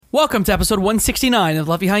Welcome to episode 169 of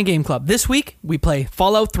Left Behind Game Club. This week, we play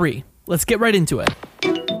Fallout 3. Let's get right into it.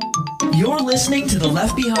 You're listening to the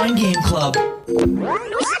Left Behind Game Club.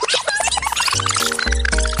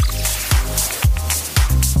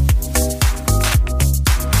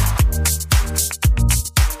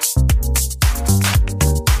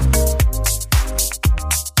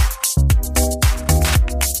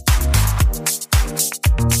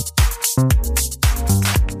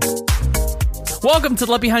 Welcome to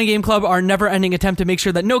the Left Behind Game Club, our never-ending attempt to make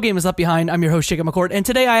sure that no game is left behind. I'm your host, Jacob McCord, and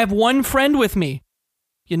today I have one friend with me.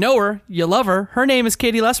 You know her, you love her. Her name is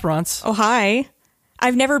Katie Lesperance. Oh, hi.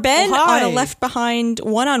 I've never been on a Left Behind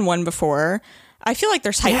one-on-one before. I feel like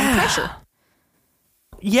there's heightened pressure.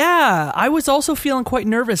 Yeah, I was also feeling quite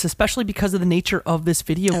nervous, especially because of the nature of this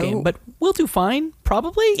video game, but we'll do fine,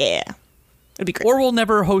 probably. Yeah, it'd be great. Or we'll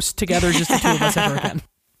never host together, just the two of us ever again.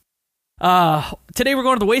 Today we're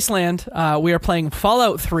going to the Wasteland. We are playing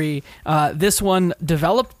Fallout 3. This one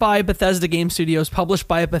developed by Bethesda Game Studios, published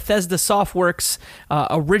by Bethesda Softworks,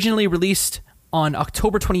 originally released on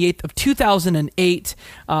October 28th of 2008.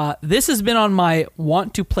 This has been on my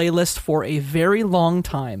want to playlist for a very long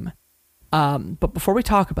time. But before we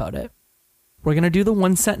talk about it, we're going to do the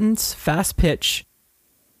one sentence fast pitch,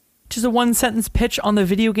 which is a one sentence pitch on the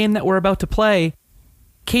video game that we're about to play.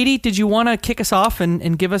 Katie, did you want to kick us off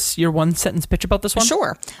and give us your one sentence pitch about this one?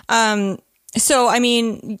 Sure. So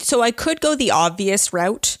I could go the obvious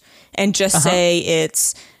route and just say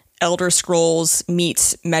it's Elder Scrolls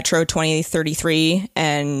meets Metro 2033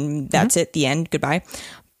 and that's it, the end, goodbye.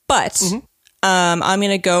 But I'm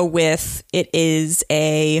going to go with it's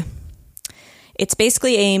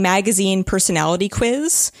basically a magazine personality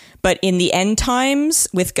quiz, but in the end times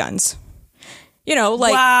with guns. You know,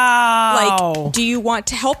 like, do you want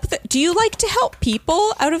to help? Do you like to help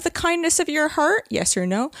people out of the kindness of your heart? Yes or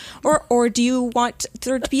no? Or do you want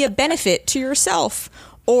there to be a benefit to yourself?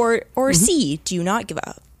 Or C, do you not give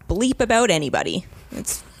a bleep about anybody?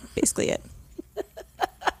 That's basically it.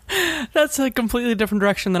 That's a completely different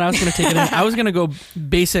direction than I was going to take it in. I was going to go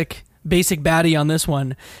basic baddie on this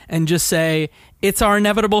one and just say, it's our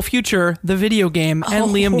inevitable future, the video game, and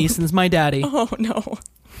Liam Neeson's my daddy. Oh, no.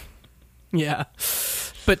 Yeah.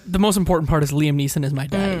 But the most important part is Liam Neeson is my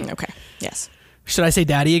daddy. Okay. Yes. Should I say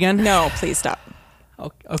daddy again? No, please stop.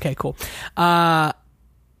 Okay, cool. I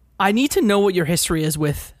need to know what your history is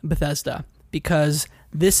with Bethesda, because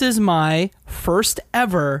this is my first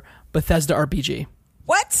ever Bethesda RPG.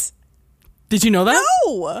 What? Did you know that?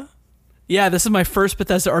 No! Yeah, this is my first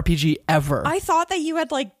Bethesda RPG ever. I thought that you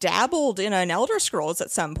had, dabbled in an Elder Scrolls at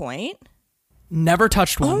some point. Never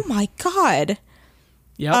touched one. Oh my God.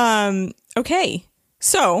 Yep. Okay.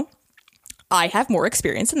 So I have more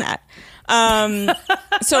experience in that.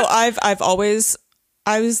 So I've always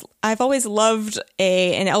loved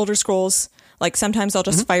an Elder Scrolls. Like sometimes I'll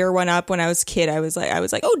just fire one up. When I was a kid, I was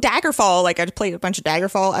like, oh, Daggerfall. Like I'd played a bunch of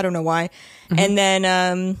Daggerfall. I don't know why. And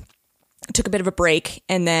then took a bit of a break,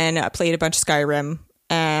 and then I played a bunch of Skyrim.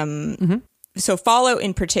 So Fallout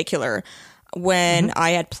in particular, when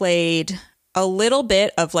I had played a little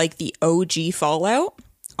bit of the OG Fallout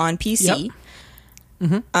on PC.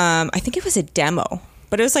 Yep. I think it was a demo,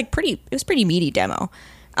 but it was pretty meaty demo.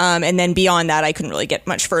 And then beyond that, I couldn't really get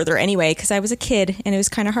much further anyway, because I was a kid and it was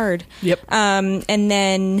kind of hard. Yep. And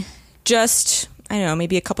then just, I don't know,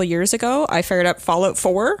 maybe a couple years ago, I fired up Fallout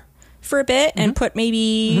 4 for a bit and put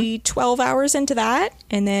maybe 12 hours into that.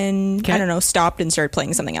 And then, I don't know, stopped and started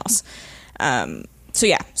playing something else.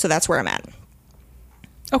 So that's where I'm at.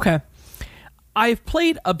 Okay. I've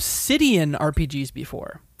played Obsidian RPGs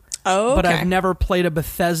before. Oh, okay. But I've never played a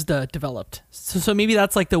Bethesda developed. So maybe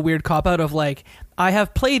that's the weird cop out of I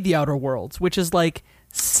have played The Outer Worlds, which is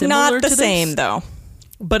similar not the to same this, though.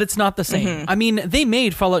 But it's not the same. I mean, they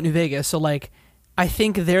made Fallout New Vegas, so I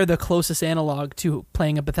think they're the closest analog to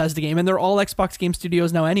playing a Bethesda game, and they're all Xbox Game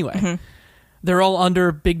Studios now anyway. They're all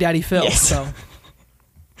under Big Daddy Phil. Yes. So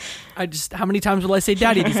how many times will I say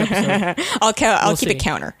daddy this episode? I'll keep a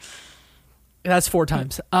counter. That's 4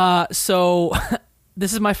 times. So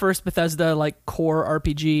this is my first Bethesda core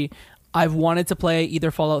RPG. I've wanted to play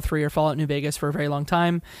either Fallout 3 or Fallout New Vegas for a very long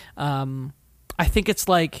time. I think it's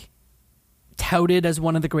touted as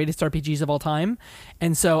one of the greatest RPGs of all time.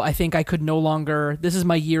 And so I think I could no longer, this is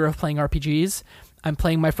my year of playing RPGs. I'm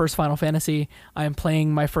playing my first Final Fantasy. I'm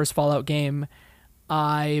playing my first Fallout game.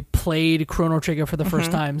 I played Chrono Trigger for the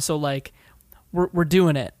first time. So we're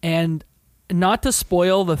doing it. And not to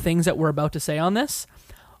spoil the things that we're about to say on this,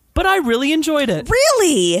 but I really enjoyed it.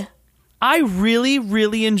 Really? I really,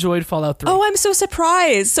 really enjoyed Fallout 3. Oh, I'm so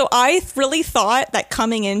surprised. So I really thought that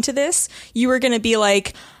coming into this, you were going to be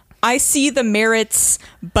like, I see the merits,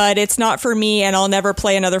 but it's not for me, and I'll never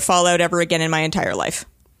play another Fallout ever again in my entire life.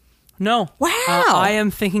 No. Wow. I am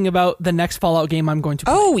thinking about the next Fallout game I'm going to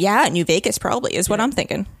play. Oh, yeah. New Vegas probably is what I'm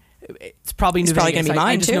thinking. It's probably New probably Vegas. gonna be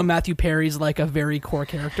mine, I just too. know Matthew Perry's like a very core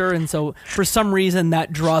character, and so for some reason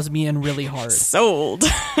that draws me in really hard. Sold.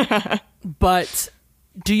 But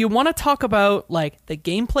do you want to talk about like the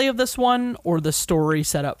gameplay of this one or the story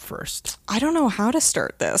setup first? I don't know how to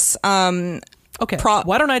start this. Okay.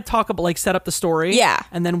 Why don't I talk about like set up the story? Yeah.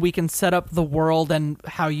 And then we can set up the world and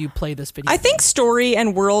how you play this video. I think story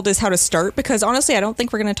and world is how to start, because honestly, I don't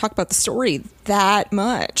think we're going to talk about the story that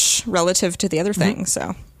much relative to the other things.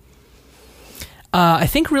 So I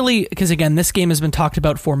think really, because again, this game has been talked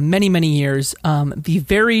about for many, many years. The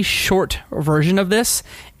very short version of this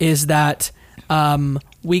is that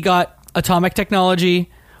we got atomic technology,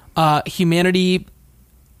 humanity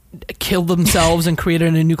killed themselves and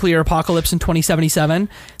created a nuclear apocalypse in 2077.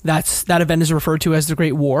 That event is referred to as the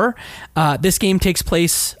Great War. This game takes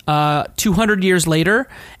place 200 years later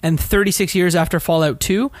and 36 years after Fallout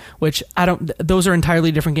 2, which those are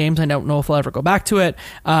entirely different games. I don't know if I'll ever go back to it.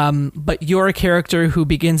 But you're a character who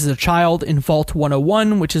begins as a child in Vault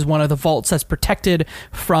 101, which is one of the vaults that's protected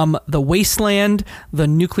from the Wasteland, the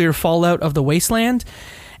nuclear fallout of the Wasteland.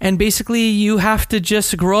 And basically, you have to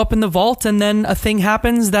just grow up in the vault, and then a thing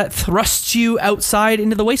happens that thrusts you outside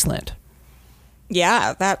into the wasteland.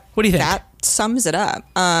 yeah, What do you think? That sums it up.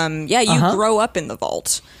 Yeah, you grow up in the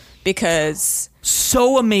vault because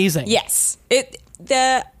So amazing. yes,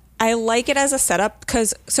 I like it as a setup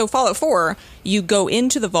because Fallout 4, you go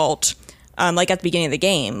into the vault. Like at the beginning of the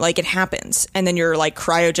game, like it happens, and then you're like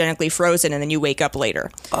cryogenically frozen, and then you wake up later.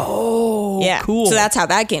 Oh, Yeah, cool. So that's how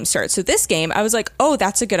that game starts. So this game, I was like, oh,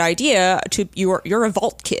 that's a good idea. You're a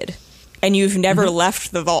vault kid, and you've never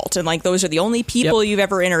left the vault, and like those are the only people you've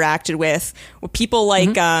ever interacted with. People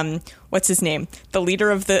like what's his name, the leader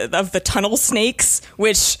of the tunnel snakes,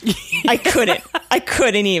 which I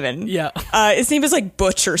couldn't even. Yeah. His name is like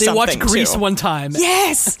Butch or They something. watched Grease too. one time.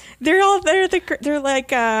 Yes, they're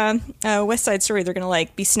like West Side Story. They're gonna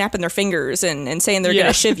like be snapping their fingers and saying they're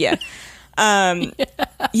gonna shiv you.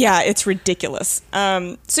 Yeah, it's ridiculous.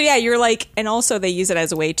 So yeah, you're like, and also they use it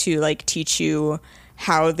as a way to like teach you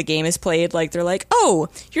how the game is played. Like they're like, oh,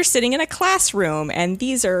 you're sitting in a classroom, and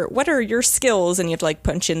what are your skills? And you have to like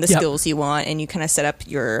punch in the skills you want, and you kind of set up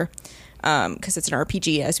your, because it's an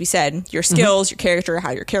RPG, as we said, your skills, your character,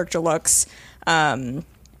 how your character looks,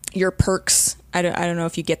 your perks. I don't know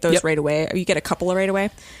if you get those right away, or you get a couple right away,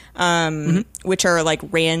 which are like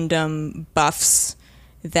random buffs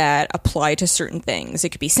that apply to certain things. It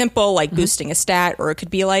could be simple, like boosting a stat, or it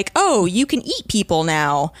could be like, oh, you can eat people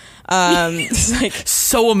now. It's like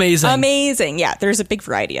So amazing. Yeah, there's a big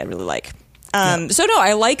variety I really like. So no,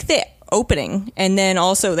 I like the opening, and then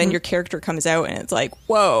also then your character comes out, and it's like,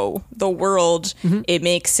 whoa, the world. It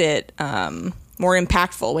makes it more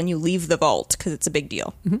impactful when you leave the vault, because it's a big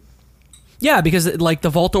deal. Yeah, because like the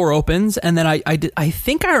vault door opens, and then I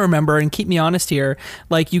think I remember, and keep me honest here,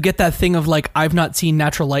 like you get that thing of like, I've not seen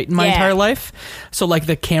natural light in my entire life. So like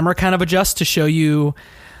the camera kind of adjusts to show you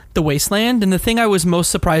the wasteland. And the thing I was most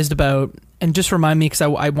surprised about, and just remind me, because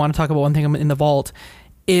I want to talk about one thing in the vault,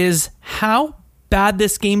 is how bad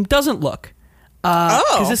this game doesn't look.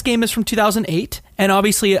 Because this game is from 2008, and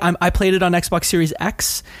obviously I played it on Xbox Series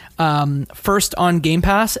X, first on Game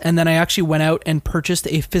Pass, and then I actually went out and purchased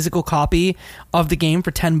a physical copy of the game for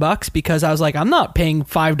 $10 because I was like, I'm not paying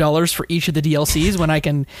 $5 for each of the DLCs when I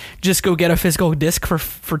can just go get a physical disc for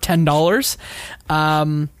 $10.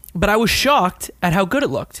 But I was shocked at how good it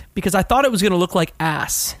looked, because I thought it was going to look like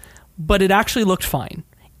ass, but it actually looked fine.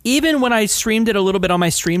 Even when I streamed it a little bit on my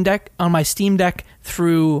Steam Deck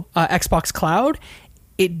through Xbox Cloud,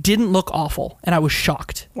 it didn't look awful, and I was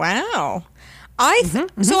shocked. Wow.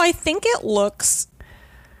 So I think it looks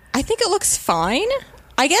fine.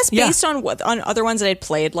 I guess based on other ones that I'd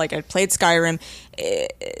played, like I played Skyrim,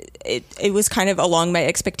 it was kind of along my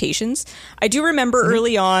expectations. I do remember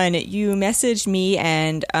early on you messaged me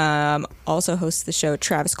and also hosts the show,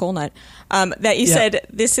 Travis Colnut, that you said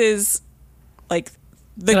this is like.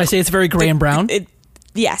 Did I say it's very gray and brown?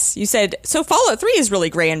 Yes, you said, so Fallout 3 is really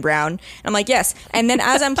gray and brown. I'm like, yes. And then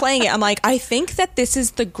as I'm playing it, I'm like, I think that this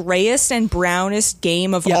is the grayest and brownest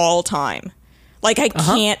game of all time. Like, I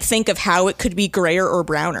can't think of how it could be grayer or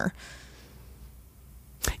browner.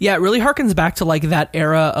 Yeah, it really harkens back to like that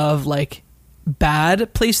era of like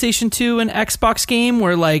bad PlayStation 2 and Xbox game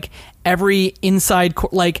where like every inside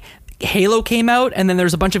like Halo came out, and then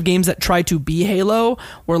there's a bunch of games that tried to be Halo,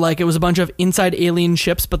 where like it was a bunch of inside alien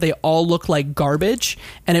ships, but they all look like garbage,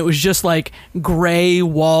 and it was just like gray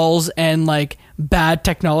walls and like bad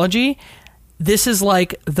technology. This is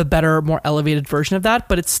like the better, more elevated version of that,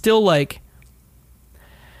 but it's still like,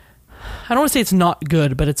 I don't want to say it's not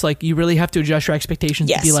good, but it's like you really have to adjust your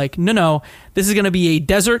expectations to be like, no, this is going to be a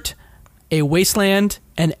desert, a wasteland,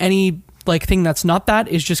 and any like thing that's not that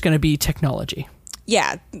is just going to be technology.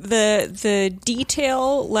 Yeah, the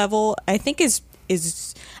detail level, I think, is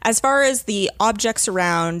as far as the objects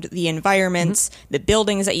around, the environments, the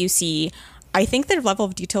buildings that you see, I think their level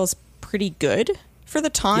of detail is pretty good for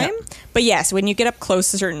the time. Yeah. But yes, when you get up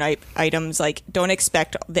close to certain items, like don't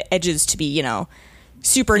expect the edges to be, you know,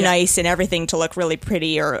 super nice and everything to look really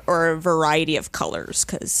pretty or a variety of colors,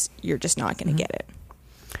 because you're just not going to get it.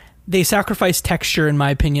 They sacrifice texture, in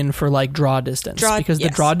my opinion, for like draw distance, because the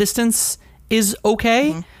draw distance is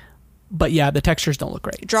okay, but yeah, the textures don't look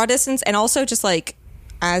great. Draw distance, and also just like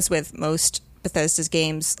as with most Bethesda's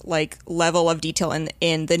games, like level of detail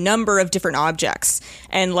in the number of different objects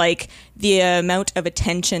and like the amount of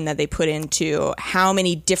attention that they put into how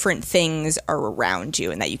many different things are around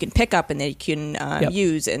you and that you can pick up and that you can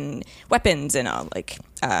use, and weapons and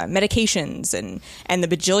medications and the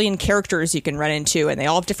bajillion characters you can run into, and they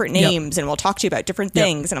all have different names and we'll talk to you about different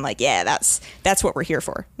things. And I'm like, yeah, that's what we're here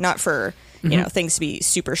for, not for you know, things to be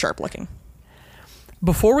super sharp looking.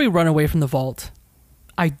 Before we run away from the vault,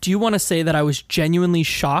 I do want to say that I was genuinely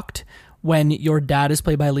shocked when your dad is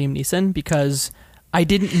played by Liam Neeson, because I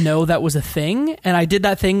didn't know that was a thing. And I did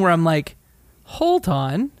that thing where I'm like, hold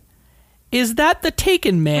on, is that the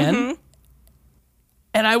Taken Man?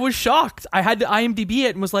 And I was shocked. I had to IMDb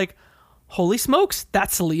it and was like, holy smokes,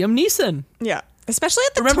 that's Liam Neeson. Yeah. Especially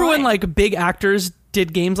at the Remember time. when like big actors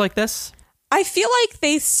did games like this? I feel like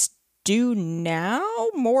they do now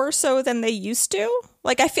more so than they used to.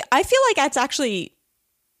 Like I feel like that's actually,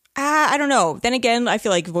 I don't know. Then again, I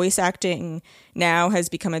feel like voice acting now has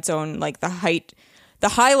become its own, like the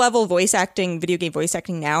high level voice acting, video game voice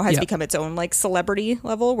acting now has become its own like celebrity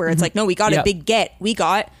level, where it's like, no, we got a big get. We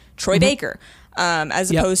got Troy Baker, as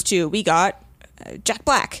opposed to we got Jack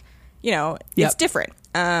Black. You know, it's different.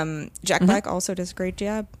 Jack Black also does a great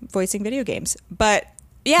job voicing video games, but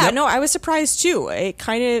no, I was surprised too.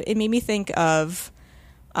 It made me think of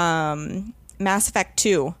Mass Effect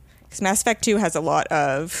 2, because Mass Effect 2 has a lot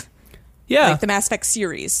of like the Mass Effect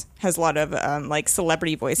series has a lot of like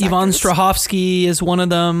celebrity voice Yvonne actors. Strahovski is one of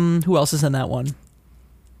them. Who else is in that one?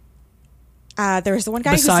 There's the one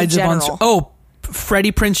guy besides who's the general.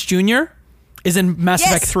 Freddie Prinze Jr. is in Mass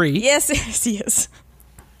Effect 3. Yes, he is.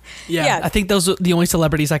 Yeah, I think those are the only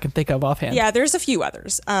celebrities I can think of offhand. Yeah, there's a few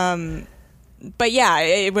others. But yeah,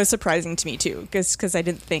 it was surprising to me too, because I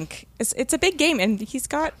didn't think it's a big game, and he's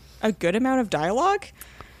got a good amount of dialogue.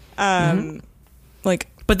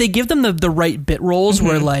 But they give them the right bit roles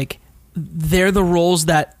where like they're the roles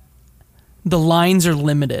that the lines are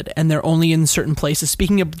limited and they're only in certain places.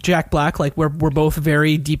 Speaking of Jack Black, like we're both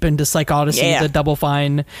very deep into Psych Odyssey, the Double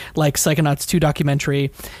Fine, like Psychonauts 2 documentary,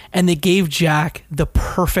 and they gave Jack the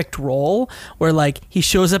perfect role where like he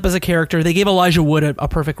shows up as a character. They gave Elijah Wood a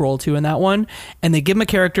perfect role too in that one, and they give him a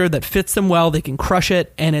character that fits them well. They can crush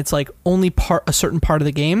it, and it's like only a certain part of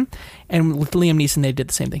the game. And with Liam Neeson, they did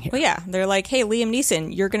the same thing here. Well, yeah, they're like, hey, Liam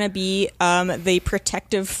Neeson, you're going to be the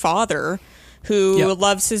protective father who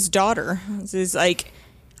loves his daughter. Is like,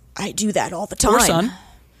 I do that all the time. Or son.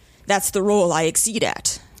 That's the role I exceed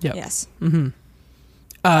at. Yep. Yes.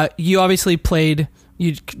 You obviously played,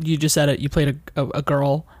 you just said it, you played a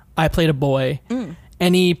girl. I played a boy.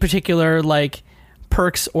 Any particular like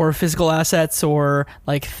perks or physical assets or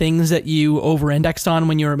like things that you over-indexed on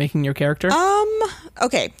when you were making your character?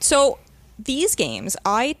 Okay, so these games,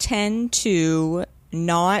 I tend to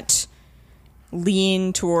not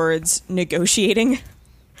lean towards negotiating.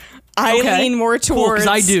 I lean more towards... Cool, 'cause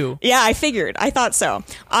I do. Yeah, I figured. I thought so.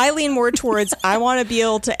 I lean more towards I want to be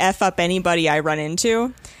able to F up anybody I run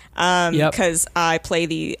into. Because I play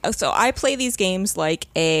these games like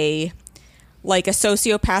a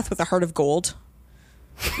sociopath with a heart of gold.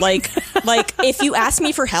 Like if you ask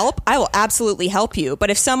me for help, I will absolutely help you. But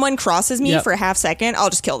if someone crosses me for a half second, I'll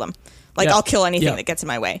just kill them. Like I'll kill anything that gets in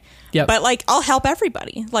my way. But like I'll help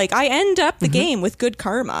everybody. Like I end up the game with good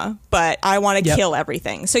karma, but I want to kill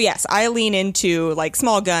everything. So yes, I lean into like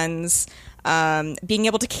small guns, being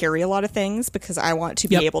able to carry a lot of things, because I want to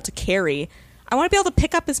be able to carry. I want to be able to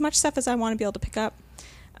pick up as much stuff as I want to be able to pick up.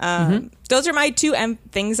 Those are my two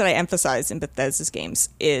things that I emphasize in Bethesda's games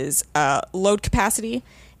is load capacity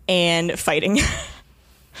and fighting.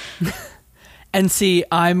 And see,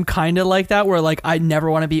 I'm kind of like that where like I never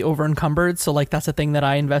want to be over encumbered. So like that's a thing that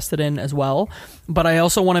I invested in as well. But I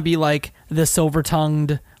also want to be like the silver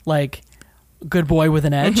tongued, like good boy with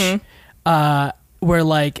an edge, where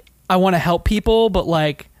like I want to help people. But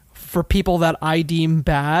like for people that I deem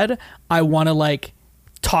bad, I want to like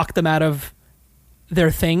talk them out of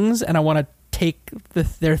their things. And I want to take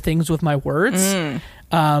their things with my words.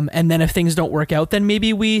 And then if things don't work out, then maybe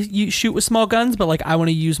you shoot with small guns. But like I want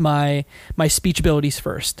to use my speech abilities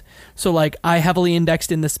first. So like I heavily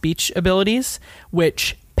indexed in the speech abilities,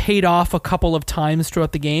 which paid off a couple of times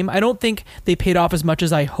throughout the game. I don't think they paid off as much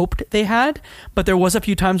as I hoped they had, but there was a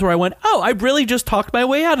few times where I went, oh, I really just talked my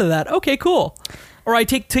way out of that. Okay, cool. Or I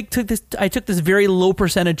took this very low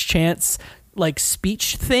percentage chance like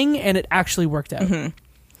speech thing, and it actually worked out.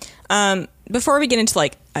 Before we get into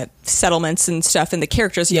like settlements and stuff and the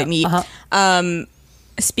characters you meet,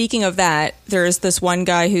 speaking of that, there's this one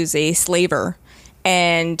guy who's a slaver,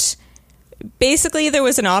 and basically there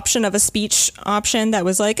was an option of a speech option that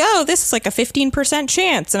was like, oh, this is like a 15%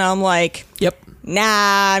 chance. And I'm like, yep.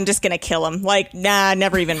 Nah, I'm just going to kill him. Like, nah,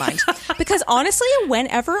 never even mind. Because honestly,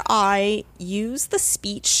 whenever I use the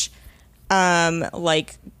speech,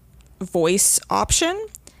 like voice option,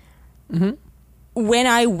 when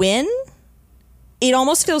I win, it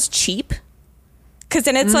almost feels cheap. Because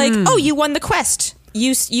then it's like, oh, you won the quest.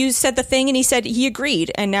 You said the thing and he said he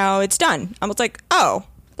agreed and now it's done. I'm like, oh.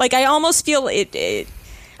 Like, I almost feel it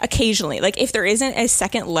occasionally. Like, if there isn't a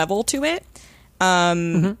second level to it,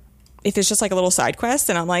 if it's just like a little side quest,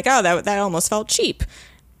 then I'm like, oh, that almost felt cheap.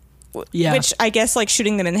 Yeah. Which I guess like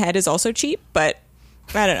shooting them in the head is also cheap, but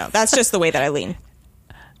I don't know. That's just the way that I lean.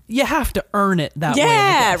 You have to earn it that way.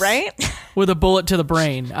 Yeah, right? With a bullet to the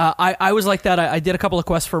brain. I was like that. I did a couple of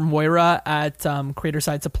quests for Moira at Creator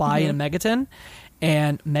Side Supply in a Megaton.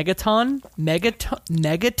 And Megaton?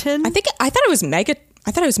 Megaton? I thought it was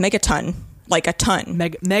Megaton. Like a ton.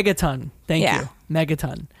 Megaton. Thank you.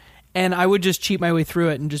 Megaton. And I would just cheat my way through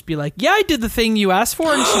it and just be like, yeah, I did the thing you asked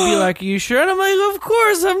for. And she'd be like, you sure? And I'm like, of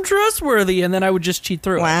course, I'm trustworthy. And then I would just cheat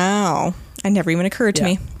through it. Wow. It never even occurred to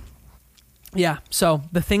me. Yeah. So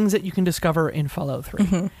the things that you can discover in Fallout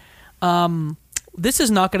 3. This is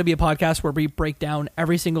not going to be a podcast where we break down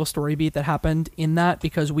every single story beat that happened in that,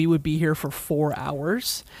 because we would be here for 4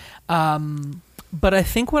 hours. But I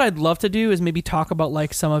think what I'd love to do is maybe talk about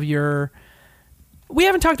like some of your... We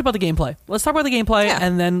haven't talked about the gameplay. Let's talk about the gameplay,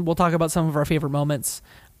 and then we'll talk about some of our favorite moments.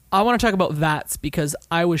 I want to talk about VATS because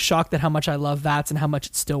I was shocked at how much I love VATS and how much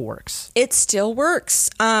it still works. It still works.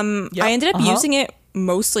 I ended up using it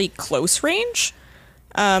mostly close range.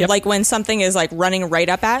 Like when something is like running right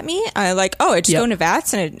up at me, I just go into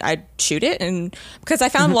VATS and I'd shoot it. And because I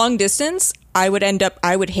found long distance, I would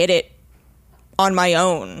hit it on my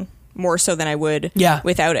own more so than I would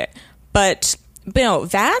without it. But no,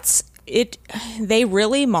 VATS, they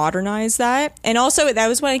really modernized that. And also that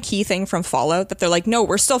was one key thing from Fallout, that they're like, no,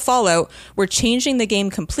 we're still Fallout. We're changing the game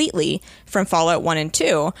completely from Fallout 1 and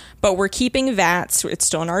 2, but we're keeping VATS. It's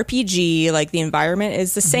still an RPG. Like the environment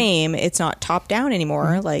is the same. It's not top down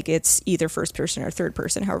anymore. Like it's either first person or third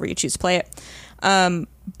person, however you choose to play it.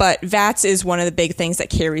 But VATS is one of the big things that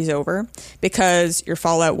carries over, because your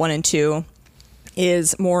Fallout 1 and 2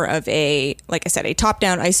 is more of a, like I said, a top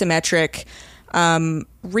down isometric,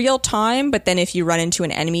 real time, but then if you run into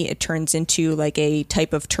an enemy, it turns into like a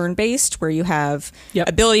type of turn-based where you have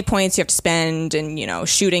ability points you have to spend, and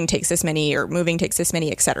shooting takes this many or moving takes this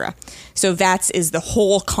many, etc. So VATS is the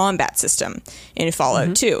whole combat system in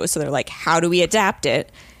Fallout 2. So they're like, how do we adapt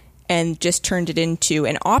it? And just turned it into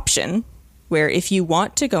an option where if you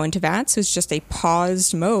want to go into VATS, it's just a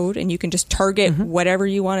paused mode and you can just target whatever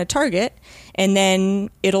you want to target and then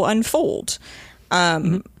it'll unfold.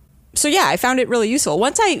 So yeah, I found it really useful.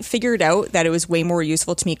 Once I figured out that it was way more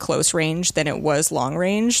useful to me close range than it was long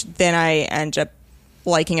range, then I ended up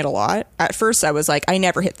liking it a lot. At first, I was like, I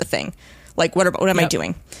never hit the thing. Like, what am I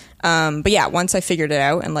doing? But yeah, once I figured it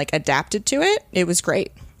out and like adapted to it, it was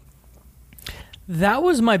great. That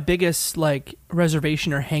was my biggest like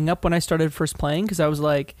reservation or hang up when I started first playing, because I was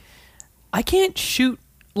like, I can't shoot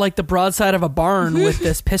like the broadside of a barn with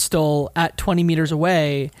this pistol at 20 meters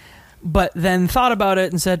away. But then thought about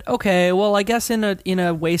it and said, okay, well, I guess in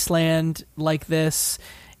a wasteland like this,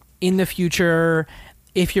 in the future,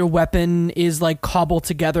 if your weapon is like cobbled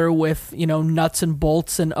together with, nuts and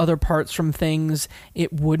bolts and other parts from things,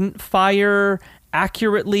 it wouldn't fire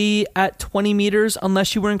accurately at 20 meters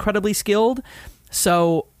unless you were incredibly skilled.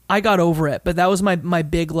 So I got over it. But that was my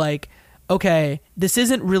big like, okay, this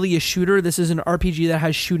isn't really a shooter. This is an RPG that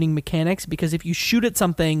has shooting mechanics, because if you shoot at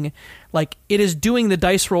something, like, it is doing the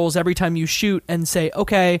dice rolls every time you shoot and say,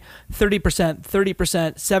 okay, 30%,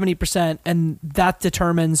 30%, 70%, and that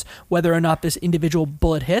determines whether or not this individual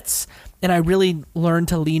bullet hits. And I really learned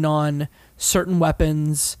to lean on certain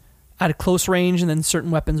weapons at a close range and then certain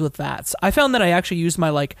weapons with VATS. I found that I actually used my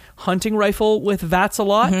like hunting rifle with VATS a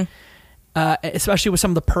lot, especially with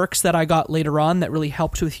some of the perks that I got later on that really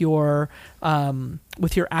helped with your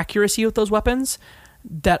accuracy with those weapons.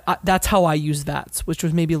 That's how I use VATS, which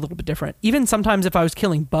was maybe a little bit different. Even sometimes if I was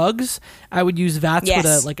killing bugs, I would use VATS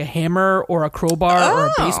with a hammer or a crowbar or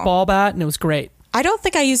a baseball bat, and it was great. I don't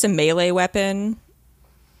think I used a melee weapon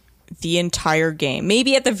the entire game.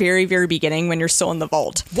 Maybe at the very, very beginning when you're still in the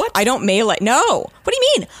vault. What? I don't melee. No. What do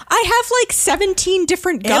you mean? I have like 17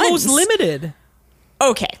 different guns. Ammo's limited.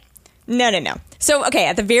 Okay. No. So, okay,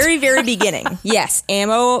 at the very, very beginning, yes,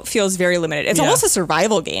 ammo feels very limited. It's almost a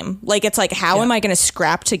survival game. Like, it's like, how am I going to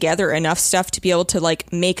scrap together enough stuff to be able to,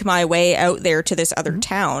 like, make my way out there to this other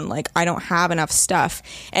town? Like, I don't have enough stuff.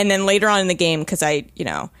 And then later on in the game, because I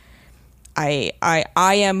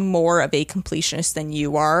am more of a completionist than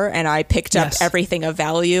you are, and I picked up everything of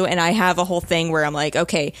value, and I have a whole thing where I'm like,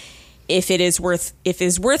 okay, if it is worth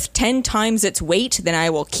 10 times its weight, then I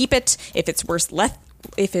will keep it. If it's worth less,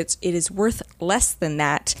 if it is worth less than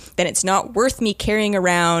that, then it's not worth me carrying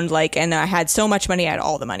around. Like, and I had so much money, I had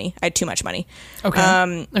all the money, I had too much money.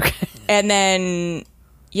 Okay. And then,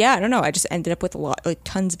 I don't know. I just ended up with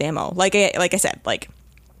tons of ammo. Like I said, like,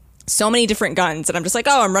 so many different guns, and I'm just like,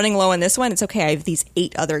 oh, I'm running low on this one. It's okay. I have these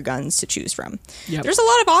 8 other guns to choose from. Yep. There's a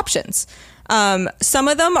lot of options. Some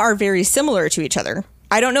of them are very similar to each other.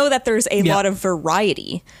 I don't know that there's a lot of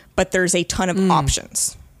variety, but there's a ton of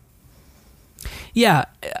options. Yeah,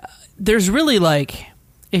 there's really, like,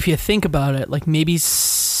 if you think about it, like, maybe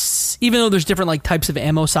even though there's different like types of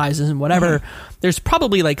ammo sizes and whatever, there's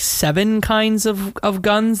probably like 7 kinds of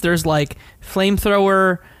guns. There's like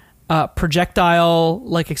flamethrower, projectile,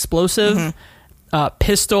 like explosive,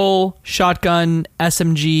 pistol, shotgun,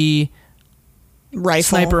 SMG, rifle,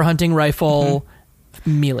 sniper, hunting rifle,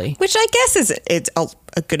 melee. Which I guess it's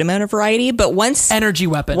a good amount of variety, but energy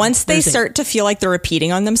weapon. Once they start to feel like they're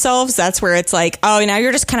repeating on themselves, that's where it's like, oh, now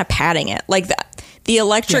you're just kind of padding it. Like the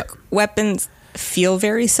electric weapons feel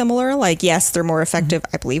very similar. Like, yes, they're more effective.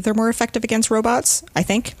 I believe they're more effective against robots, I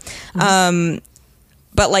think.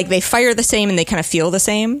 But like they fire the same and they kind of feel the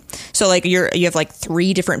same. So like you have like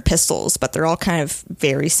 3 different pistols, but they're all kind of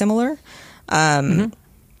very similar.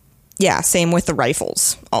 Yeah, same with the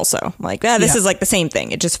rifles also. Like, this is like the same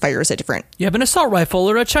thing. It just fires a different... You have an assault rifle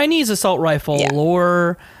or a Chinese assault rifle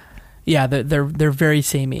or... Yeah, they're very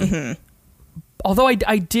samey. Although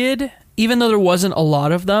I did, even though there wasn't a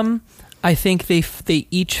lot of them, I think they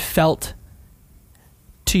each felt,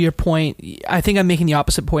 to your point, I think I'm making the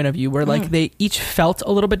opposite point of you, where like they each felt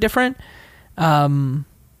a little bit different.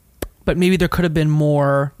 But maybe there could have been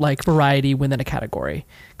more like variety within a category.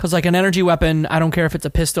 Because like an energy weapon, I don't care if it's a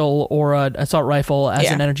pistol or an assault rifle as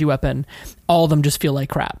an energy weapon, all of them just feel like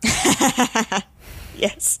crap.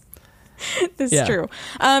 Yes, this is true.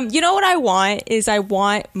 You know what I want is I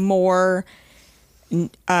want more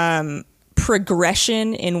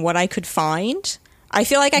progression in what I could find. I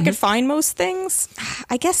feel like I could find most things.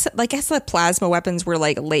 I guess the plasma weapons were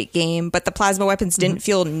like late game, but the plasma weapons didn't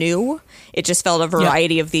feel new. It just felt a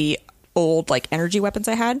variety of the old like energy weapons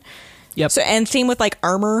I had. Yep. So, and same with like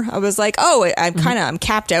armor. I was like, oh, I'm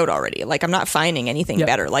capped out already. Like I'm not finding anything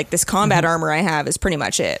better. Like this combat armor I have is pretty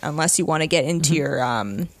much it, unless you want to get into your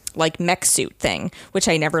like mech suit thing, which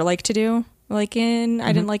I never like to do. I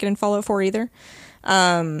didn't like it in Fallout 4 either.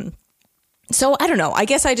 So I don't know. I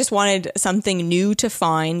guess I just wanted something new to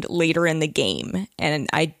find later in the game, and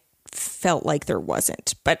I felt like there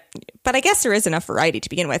wasn't. But I guess there is enough variety to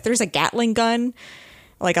begin with. There's a Gatling gun,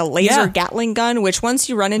 like a laser Gatling gun, which once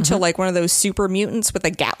you run into like one of those super mutants with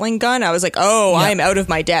a Gatling gun, I was like, oh, I'm out of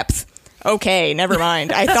my depth. Okay, never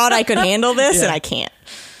mind. I thought I could handle this, and I can't.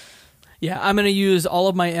 Yeah, I'm going to use all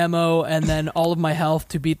of my ammo and then all of my health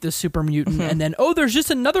to beat this super mutant. And then, oh, there's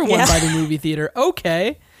just another one by the movie theater.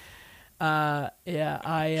 Okay. The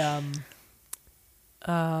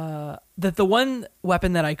one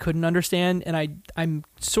weapon that I couldn't understand, and I'm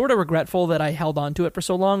sort of regretful that I held on to it for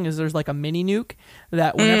so long, is there's like a mini nuke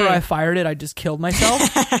that whenever I fired it, I just killed myself.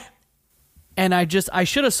 And I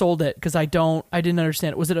should have sold it because I didn't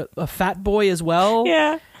understand it. Was it a fat boy as well?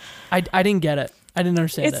 Yeah. I didn't get it. I didn't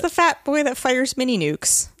understand it. It's the fat boy that fires mini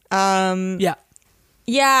nukes. Yeah,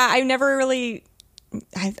 I never really...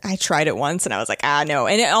 I tried it once and I was like, no.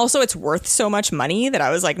 And it's worth so much money that I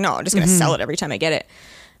was like, no, I'm just going to sell it every time I get it.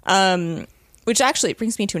 Which actually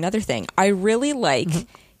brings me to another thing. I really like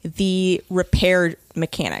the repair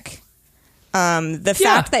mechanic. The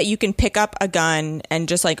fact that you can pick up a gun and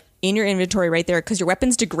just like in your inventory right there, because your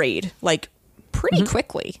weapons degrade like pretty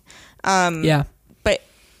quickly. But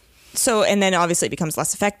so, and then obviously it becomes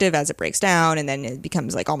less effective as it breaks down, and then it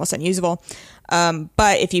becomes like almost unusable.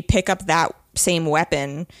 But if you pick up that same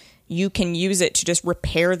weapon, you can use it to just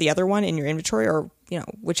repair the other one in your inventory, or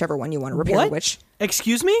whichever one you want to repair. What? Which,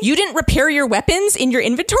 excuse me? You didn't repair your weapons in your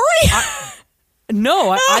inventory?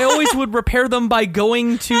 No, I always would repair them by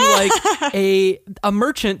going to like a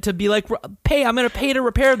merchant to be like, "Pay, I'm going to pay to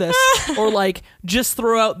repair this," or like just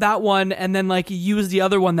throw out that one and then like use the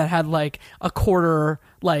other one that had like a quarter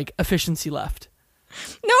like efficiency left.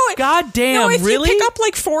 No, God damn, if really? you pick up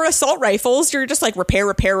like 4 assault rifles, you're just like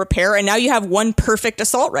repair, and now you have one perfect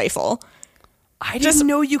assault rifle. I didn't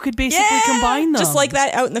know you could basically combine them. Just like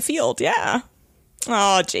that out in the field, yeah.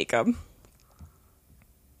 Oh, Jacob.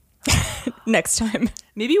 Next time.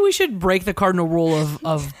 Maybe we should break the cardinal rule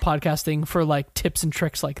of podcasting for like tips and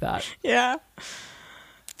tricks like that. Yeah.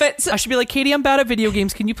 But I should be like, Katie, I'm bad at video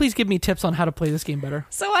games. Can you please give me tips on how to play this game better?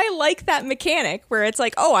 So I like that mechanic where it's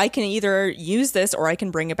like, oh, I can either use this or I can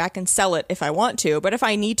bring it back and sell it if I want to. But if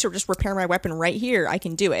I need to just repair my weapon right here, I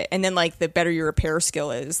can do it. And then like the better your repair skill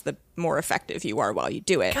is, the more effective you are while you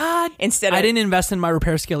do it. God, I didn't invest in my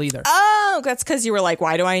repair skill either. Oh, that's because you were like,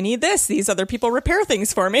 why do I need this? These other people repair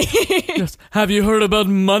things for me. Just, have you heard about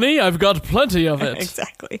money? I've got plenty of it.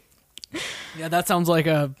 Exactly. Yeah, that sounds like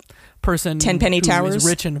a person 10 penny who towers is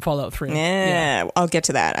rich in Fallout 3. Yeah, I'll get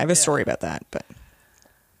to that. I have a story about that, but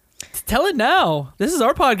tell it now. This is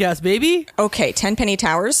our podcast, baby. Okay, 10 penny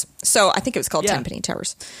towers. So I think it was called 10 penny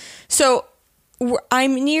towers. So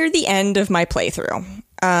I'm near the end of my playthrough,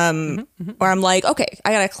 where I'm like, okay,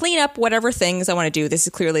 I gotta clean up whatever things I want to do. This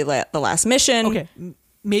is clearly the last mission. Okay,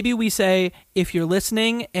 maybe we say if you're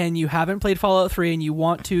listening and you haven't played Fallout 3 and you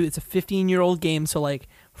want to, it's a 15-year-old game, so like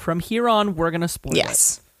from here on, we're gonna spoil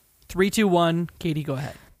it. 3, 2, 1, Katie, go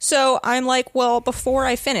ahead. So I'm like, well, before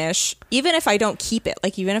I finish, even if I don't keep it,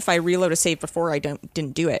 like even if I reload a save before I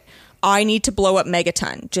didn't do it, I need to blow up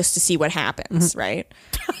Megaton just to see what happens, right?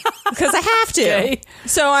 Because I have to. Okay.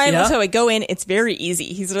 So I go in. It's very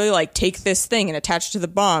easy. He's really like, take this thing and attach it to the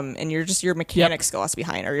bomb, and your mechanic skill has to be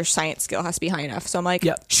high enough, or your science skill has to be high enough. So I'm like,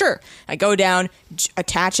 sure. I go down,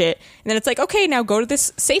 attach it, and then it's like, okay, now go to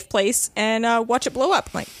this safe place and watch it blow up.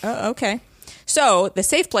 I'm like, oh, okay. So the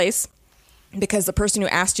safe place, because the person who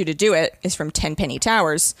asked you to do it is from 10 penny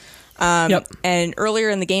towers. And earlier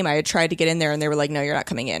in the game, I had tried to get in there and they were like, no, you're not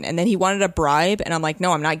coming in. And then he wanted a bribe. And I'm like,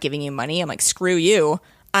 no, I'm not giving you money. I'm like, screw you.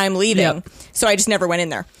 I'm leaving. Yep. So I just never went in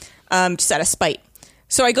there, just out of spite.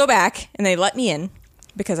 So I go back and they let me in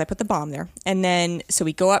because I put the bomb there. And then, so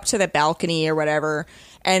we go up to the balcony or whatever.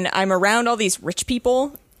 And I'm around all these rich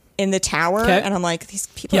people in the tower, and I'm like, these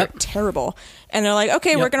people are terrible. And they're like,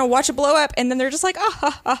 okay, we're gonna watch it blow up. And then they're just like,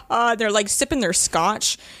 they're like sipping their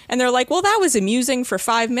scotch, and they're like, well, that was amusing for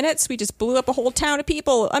 5 minutes. We just blew up a whole town of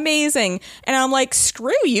people. Amazing. And I'm like,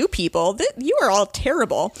 screw you people, you are all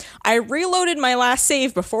terrible. I reloaded my last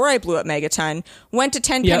save before I blew up Megaton, went to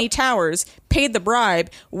 10 penny towers, paid the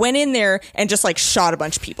bribe, went in there and just like shot a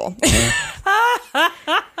bunch of people.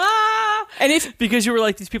 And because you were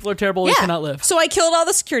like, these people are terrible, they cannot live. So I killed all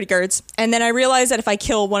the security guards, and then I realized that if I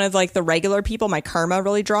kill one of like the regular people, my karma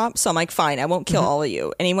really drops. So I'm like, fine, I won't kill all of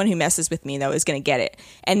you. Anyone who messes with me, though, is going to get it.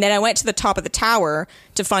 And then I went to the top of the tower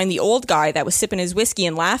to find the old guy that was sipping his whiskey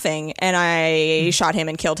and laughing, and I shot him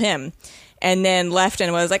and killed him. And then left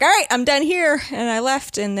and was like, all right, I'm done here. And I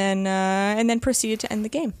left and then proceeded to end the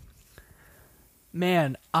game.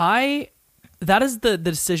 Man, that is the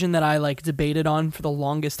decision that I like debated on for the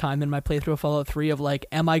longest time in my playthrough of Fallout 3 of like,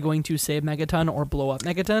 am I going to save Megaton or blow up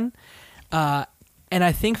Megaton? And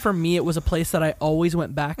I think for me, it was a place that I always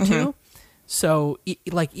went back to. So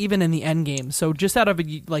like even in the end game. So just out of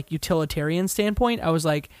a like utilitarian standpoint, I was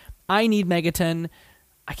like, I need Megaton.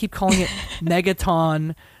 I keep calling it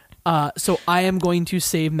Megaton. So I am going to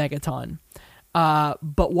save Megaton.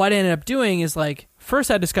 But what I ended up doing is like,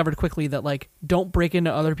 first I discovered quickly that like, don't break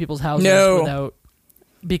into other people's houses without,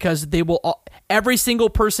 because they will, every single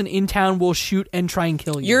person in town will shoot and try and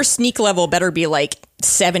kill you. Your sneak level better be like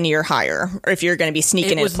 70 or higher, or if you're going to be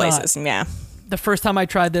sneaking into places. Yeah. The first time I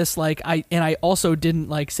tried this, like I also didn't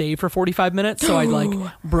like save for 45 minutes. So I like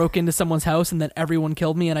broke into someone's house and then everyone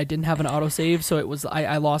killed me and I didn't have an autosave. So it was,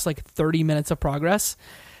 I lost like 30 minutes of progress.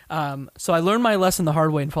 So I learned my lesson the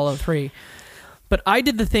hard way in Fallout 3. But I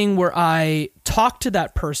did the thing where I talked to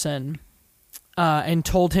that person and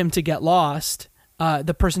told him to get lost,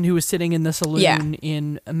 the person who was sitting in the saloon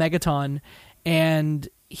in Megaton, and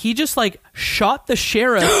he just like shot the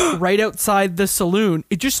sheriff right outside the saloon.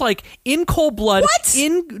 It just like in cold blood, What?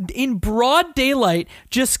 in broad daylight,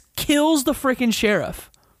 just kills the freaking sheriff.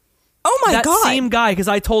 Oh my that God. same guy, because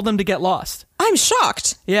I told him to get lost. I'm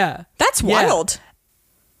shocked. Yeah. That's wild.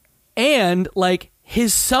 And like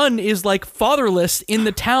his son is like fatherless in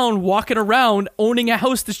the town, walking around owning a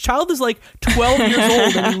house. This child is like 12 years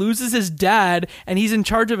old and he loses his dad and he's in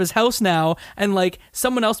charge of his house now. And like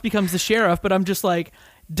someone else becomes the sheriff. But I'm just like,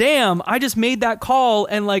 damn, I just made that call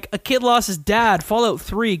and like a kid lost his dad. Fallout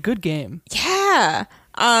 3, good game. Yeah.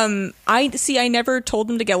 I never told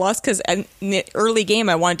him to get lost because in the early game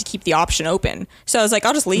I wanted to keep the option open. So I was like,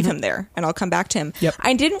 I'll just leave him there and I'll come back to him. Yep.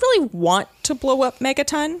 I didn't really want to blow up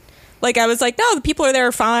Megaton. Like, I was like, no, the people are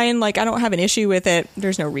there fine. Like, I don't have an issue with it.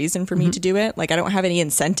 There's no reason for me to do it. Like, I don't have any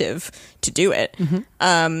incentive to do it.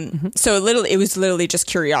 So it was literally just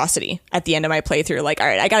curiosity at the end of my playthrough. Like, all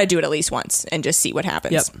right, I got to do it at least once and just see what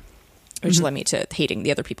happens. Yep. Which led me to hating the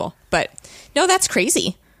other people. But no, that's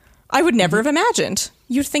crazy. I would never have imagined.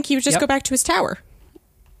 You'd think he would just go back to his tower.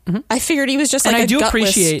 I figured he was just like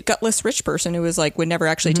gutless rich person who was like, would never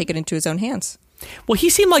actually take it into his own hands. Well, he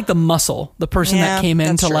seemed like the muscle, the person that came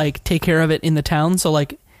in to like take care of it in the town. So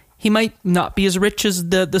like he might not be as rich as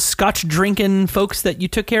the scotch drinking folks that you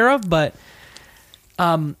took care of, but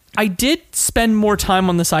I did spend more time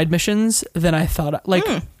on the side missions than I thought. Like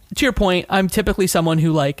to your point, I'm typically someone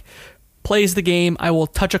who like plays the game. I will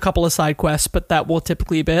touch a couple of side quests, but that will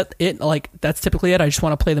typically be it. Like that's typically it. I just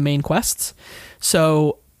want to play the main quests.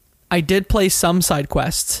 So I did play some side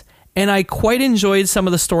quests. And I quite enjoyed some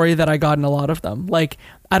of the story that I got in a lot of them. Like,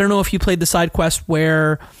 I don't know if you played the side quest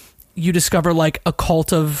where you discover like a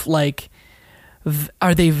cult of like,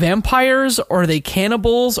 are they vampires? Or are they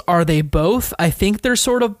cannibals? Are they both? I think they're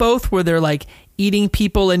sort of both, where they're like eating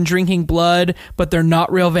people and drinking blood, but they're not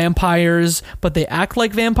real vampires, but they act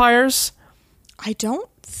like vampires. I don't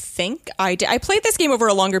think I did. I played this game over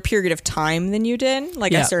a longer period of time than you did.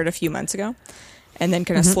 Like I started a few months ago. And then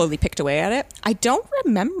kind of slowly picked away at it. I don't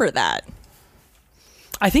remember that.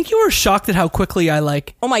 I think you were shocked at how quickly I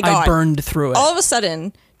oh my God. I burned through it. All of a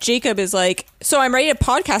sudden, Jacob is like, so I'm ready to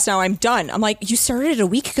podcast now. I'm done. I'm like, you started a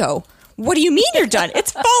week ago. What do you mean you're done?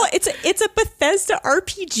 It's a Bethesda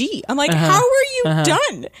RPG. I'm like, how are you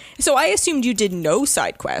done? So I assumed you did no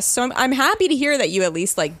side quests. So I'm happy to hear that you at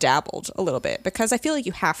least like dabbled a little bit, because I feel like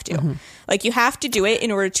you have to. Like you have to do it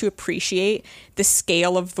in order to appreciate the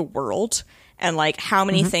scale of the world. And like how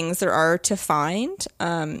many things there are to find.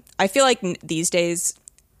 I feel like these days,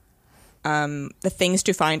 the things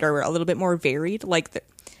to find are a little bit more varied. Like I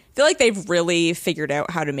feel like they've really figured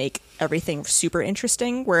out how to make everything super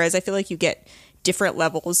interesting. Whereas I feel like you get different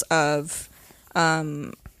levels of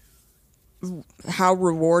how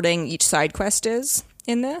rewarding each side quest is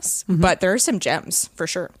in this. But there are some gems for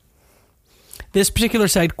sure. This particular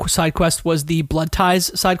side quest was the Blood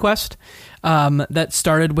Ties side quest that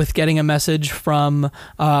started with getting a message from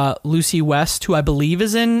Lucy West, who I believe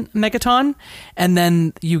is in Megaton, and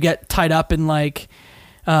then you get tied up in like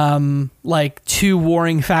two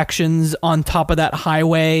warring factions on top of that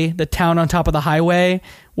highway, the town on top of the highway,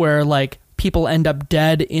 where like people end up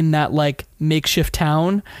dead in that like makeshift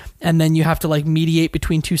town, and then you have to like mediate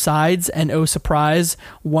between two sides, and oh surprise,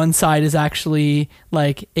 one side is actually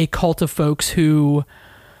like a cult of folks who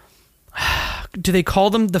do they call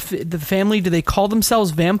them the family? Do they call themselves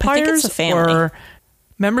vampires? I think it's the family. Or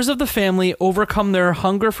members of the family overcome their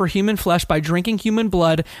hunger for human flesh by drinking human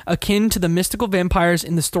blood, akin to the mystical vampires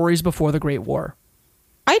in the stories before the Great War.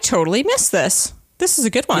 I totally missed this. This is a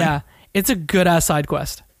good one. Yeah, it's a good ass side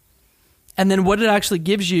quest. And then what it actually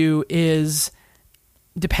gives you is,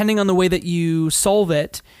 depending on the way that you solve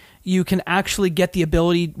it, you can actually get the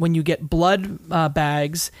ability, when you get blood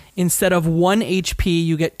bags, instead of 1 HP,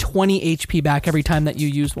 you get 20 HP back every time that you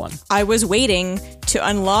use one. I was waiting to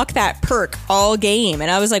unlock that perk all game, and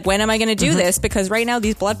I was like, when am I going to do this? Because right now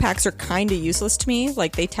these blood packs are kind of useless to me.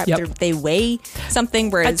 Like they weigh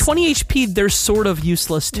something, whereas at 20 HP, they're sort of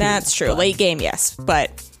useless too. That's true. Late game, yes.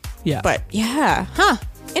 But yeah. Huh.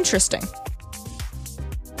 Interesting.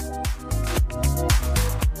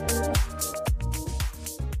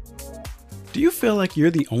 Do you feel like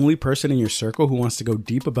you're the only person in your circle who wants to go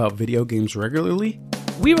deep about video games regularly?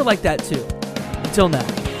 We were like that too, until now.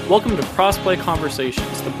 Welcome to Crossplay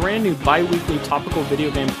Conversations, the brand new bi-weekly topical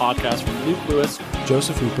video game podcast from Luke Lewis,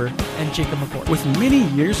 Joseph Hooper, and Jacob McCord. With many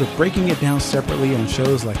years of breaking it down separately on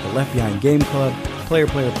shows like the Left Behind Game Club, Player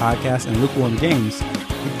Podcast, and Lukewarm Games,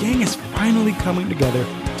 the gang is finally coming together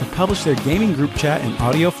to publish their gaming group chat in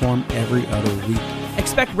audio form every other week.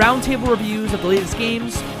 Expect roundtable reviews of the latest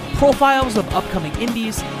games, profiles of upcoming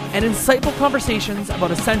indies, and insightful conversations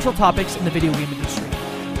about essential topics in the video game industry.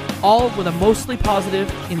 All with a mostly positive,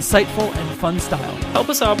 insightful, and fun style. Help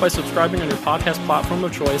us out by subscribing on your podcast platform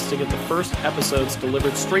of choice to get the first episodes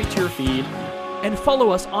delivered straight to your feed. And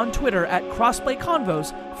follow us on Twitter at Crossplay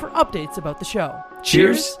Convos for updates about the show.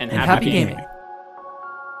 Cheers and happy gaming.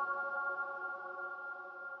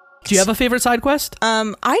 Do you have a favorite side quest?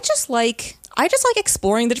 I just like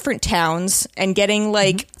exploring the different towns and getting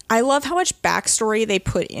like I love how much backstory they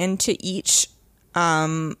put into each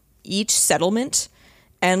settlement,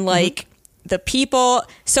 and like the people,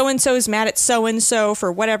 so and so's mad at so and so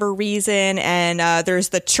for whatever reason, and there's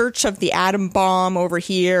the Church of the Atom Bomb over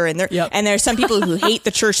here, and and there's some people who hate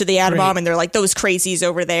the Church of the Atom Bomb, and they're like those crazies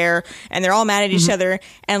over there, and they're all mad at each other,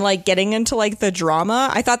 and like getting into like the drama.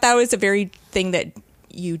 I thought that was a very thing that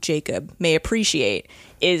you, Jacob, may appreciate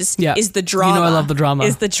is the drama. You know I love the drama.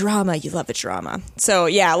 Is the drama. You love the drama. So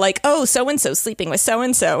yeah, like, oh, so-and-so sleeping with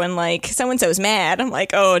so-and-so, and like so-and-so's mad. I'm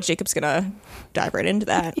like, oh, Jacob's gonna dive right into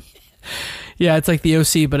that. Yeah, it's like the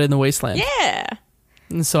OC, but in the Wasteland. Yeah.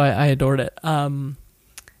 And so I adored it.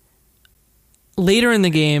 Later in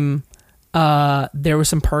the game, there were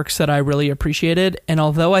some perks that I really appreciated, and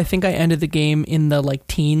although I think I ended the game in the like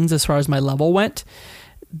teens as far as my level went,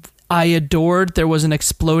 I adored there was an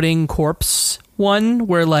exploding corpse one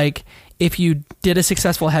where like if you did a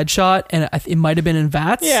successful headshot, and it might have been in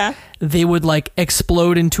VATS, they would like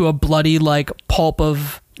explode into a bloody like pulp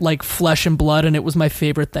of like flesh and blood, and it was my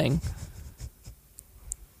favorite thing.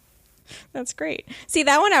 That's great. See,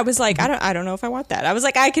 that one I was like, I don't know if I want that. I was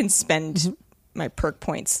like, I can spend my perk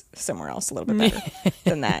points somewhere else a little bit better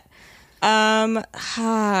than that. I'm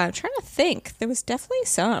trying to think. There was definitely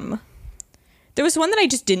some. There was one that I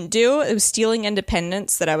just didn't do. It was Stealing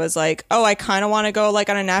Independence that I was like, oh, I kind of want to go like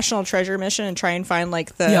on a national treasure mission and try and find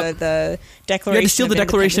like the Declaration. You had to steal the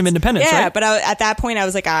Declaration of Independence, yeah, right? but at that point I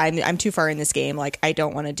was like, I'm too far in this game. Like, I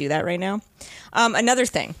don't want to do that right now. Another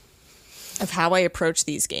thing of how I approach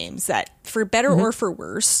these games that, for better or for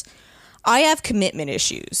worse, I have commitment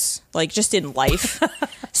issues, like just in life.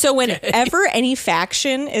 So whenever any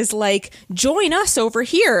faction is like, join us over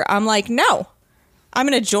here, I'm like, no. I'm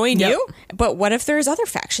going to join you, but what if there's other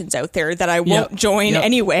factions out there that I won't join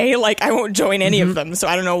anyway? Like, I won't join any of them, so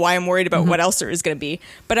I don't know why I'm worried about what else there is going to be.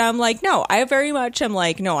 But I'm like, no, I very much am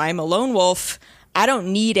like, no, I'm a lone wolf. I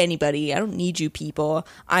don't need anybody. I don't need you people.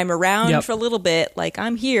 I'm around for a little bit. Like,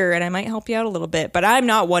 I'm here, and I might help you out a little bit, but I'm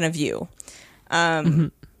not one of you.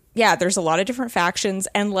 Yeah, there's a lot of different factions,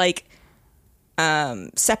 and, like,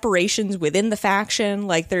 separations within the faction.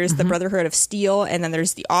 Like there's the Brotherhood of Steel, and then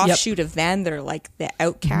there's the offshoot of them. They're like the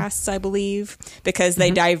Outcasts, I believe, because they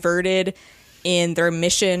diverted in their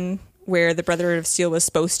mission where the Brotherhood of Steel was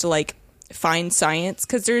supposed to like find science,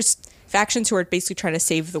 because there's factions who are basically trying to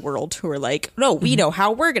save the world, who are like, no, we know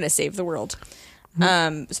how we're going to save the world.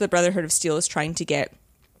 So the Brotherhood of Steel is trying to get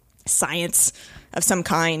science of some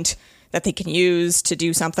kind that they can use to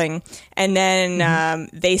do something. And then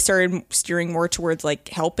they started steering more towards like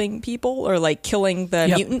helping people or like killing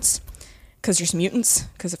the mutants, because there's mutants,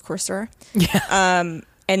 because of course there are. And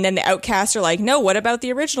then the Outcasts are like, no, what about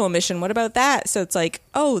the original mission? What about that? So it's like,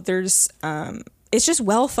 oh, there's it's just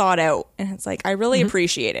well thought out, and it's like, I really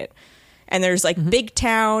appreciate it. And there's like Big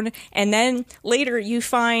Town, and then later you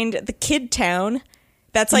find the Kid Town.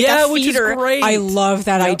 That's like a feeder. Which is great. I love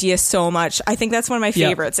that idea so much. I think that's one of my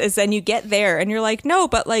favorites, is then you get there and you're like, no,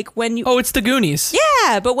 but like when you... Oh, it's the Goonies.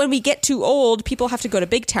 Yeah, but when we get too old, people have to go to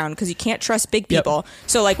Big Town because you can't trust big people.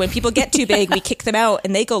 So like when people get too big, we kick them out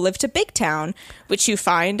and they go live to Big Town, which you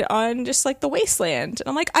find on just like the Wasteland. And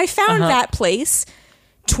I'm like, I found that place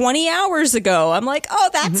 20 hours ago. I'm like, oh,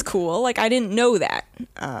 that's cool. Like, I didn't know that.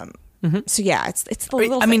 So yeah, it's the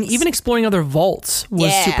little I mean, things. even exploring other vaults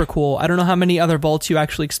was super cool. I don't know how many other vaults you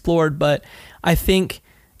actually explored, but I think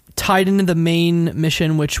tied into the main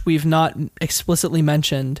mission, which we've not explicitly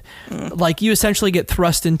mentioned, like you essentially get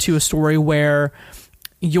thrust into a story where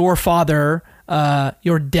your father,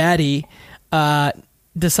 your daddy,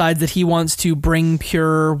 decides that he wants to bring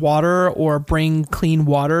pure water or bring clean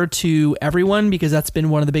water to everyone, because that's been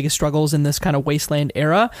one of the biggest struggles in this kind of wasteland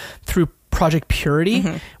era, through Project Purity,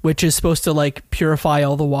 which is supposed to like purify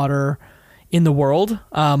all the water in the world,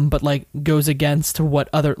 but like goes against what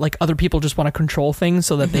other people just want to control things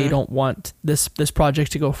so that they don't want this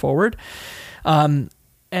project to go forward. And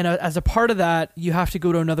as a part of that, you have to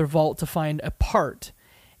go to another vault to find a part.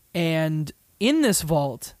 And in this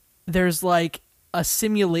vault, there's like a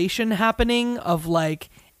simulation happening of like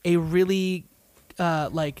a really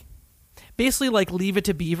like basically like Leave It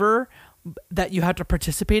to Beaver that you have to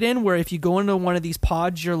participate in, where if you go into one of these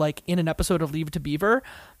pods, you're like in an episode of Leave It to Beaver.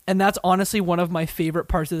 And that's honestly one of my favorite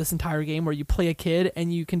parts of this entire game, where you play a kid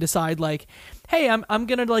and you can decide like, hey, I'm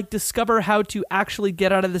going to like discover how to actually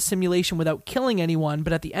get out of the simulation without killing anyone.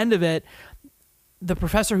 But at the end of it, the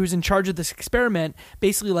professor who's in charge of this experiment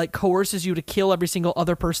basically like coerces you to kill every single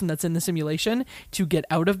other person that's in the simulation to get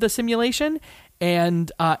out of the simulation.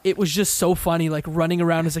 And it was just so funny, like running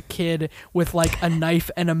around as a kid with like a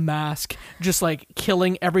knife and a mask, just like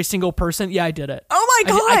killing every single person. Yeah, I did it. Oh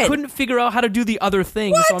my God. I couldn't figure out how to do the other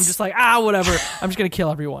thing. So I'm just like, whatever. I'm just going to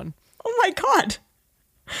kill everyone. Oh my God.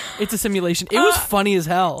 It's a simulation. It was funny as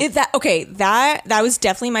hell. That was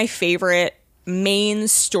definitely my favorite main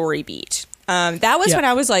story beat. That was when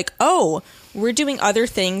I was like, oh, we're doing other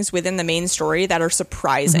things within the main story that are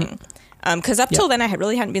surprising. Because up till then, I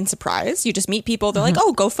really hadn't been surprised. You just meet people. They're like,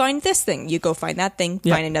 oh, go find this thing. You go find that thing,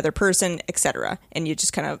 find another person, etc. And you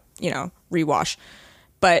just kind of, rewash.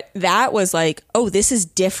 But that was like, oh, this is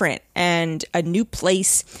different, and a new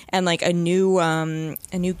place, and like a new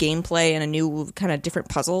gameplay, and a new kind of different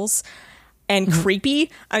puzzles. And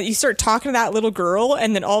creepy. You start talking to that little girl,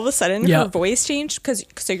 and then all of a sudden her voice changed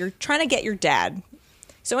so you're trying to get your dad.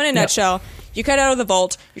 So in a nutshell, you cut out of the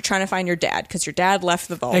vault. You're trying to find your dad because your dad left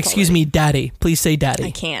the vault. Excuse me, daddy. Please say daddy.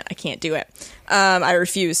 I can't do it. I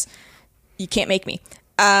refuse. You can't make me.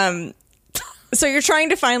 So you're trying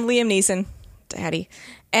to find Liam Neeson, daddy,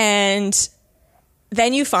 and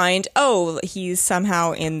then you find, oh, he's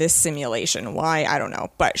somehow in this simulation. Why? I don't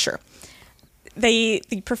know, but sure. The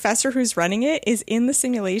professor who's running it is in the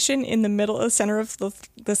simulation in the center of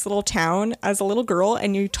this little town as a little girl,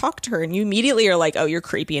 and you talk to her and you immediately are like, oh, you're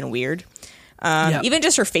creepy and weird. Even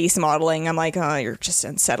just her face modeling, I'm like, oh, you're just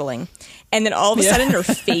unsettling. And then all of a sudden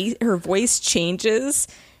her voice changes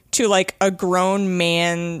to like a grown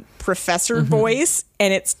man professor voice,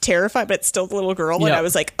 and it's terrifying, but it's still the little girl. And I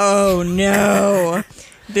was like, oh no,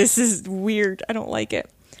 this is weird. I don't like it.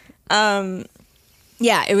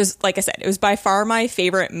 Yeah, it was, like I said, it was by far my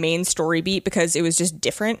favorite main story beat because it was just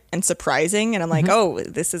different and surprising. And I'm like, oh,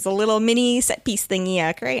 this is a little mini set piece thingy.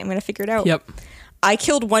 Yeah, great. I'm going to figure it out. Yep. I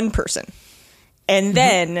killed one person. And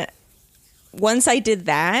then once I did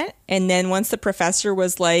that, and then once the professor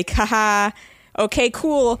was like, haha, okay,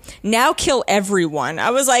 cool. Now kill everyone. I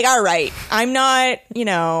was like, all right, I'm not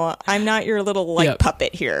your little like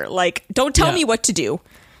puppet here. Like, don't tell me what to do.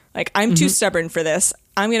 Like, I'm too stubborn for this.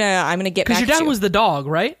 I'm gonna get back to you. Because your dad was the dog,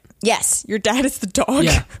 right? Yes, your dad is the dog.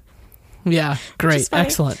 Yeah, great,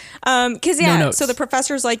 excellent. So the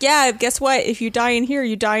professor's like, yeah, guess what? If you die in here,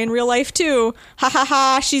 you die in real life too. Ha ha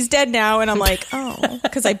ha, she's dead now. And I'm like, oh,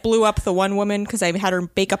 because I blew up the one woman because I had her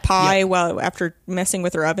bake a pie after messing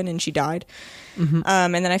with her oven and she died.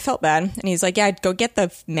 And then I felt bad. And he's like, yeah, go get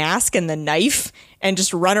the mask and the knife and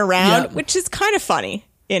just run around, which is kind of funny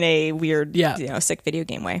in a weird, sick video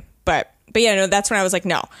game way. But yeah, no, that's when I was like,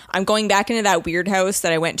 no, I'm going back into that weird house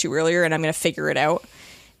that I went to earlier, and I'm going to figure it out.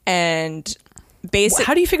 And basically,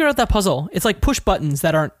 how do you figure out that puzzle? It's like push buttons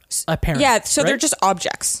that aren't apparent. Yeah, so they're just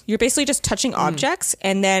objects. You're basically just touching objects,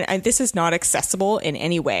 and then this is not accessible in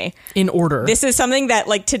any way. In order. This is something that,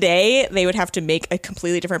 like, today they would have to make a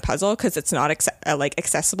completely different puzzle because it's not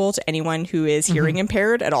accessible to anyone who is hearing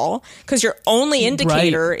impaired at all. Because your only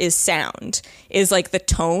indicator is sound, is like the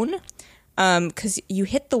tone. Because you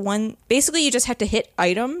hit basically you just have to hit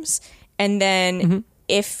items, and then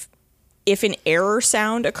if an error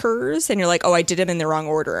sound occurs and you're like, oh, I did them in the wrong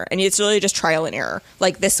order, and it's really just trial and error,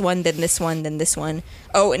 like this one, then this one, then this one,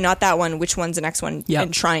 oh, and not that one, which one's the next one,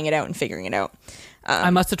 and trying it out and figuring it out.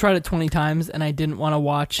 I must have tried it 20 times, and I didn't want to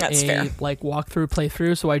watch walkthrough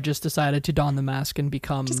playthrough, so I just decided to don the mask and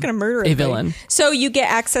become just gonna murder a villain. So you get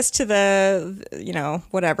access to the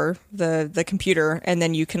computer, and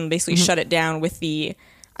then you can basically shut it down with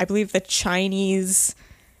I believe the Chinese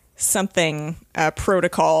something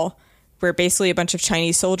protocol, where basically a bunch of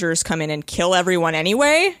Chinese soldiers come in and kill everyone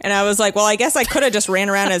anyway. And I was like, well, I guess I could have just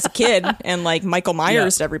ran around as a kid and like Michael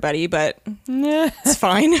Myers everybody, but it's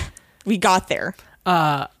fine. We got there.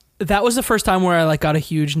 That was the first time where I got a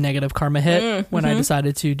huge negative karma hit when I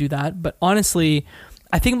decided to do that. But honestly,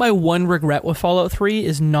 I think my one regret with Fallout 3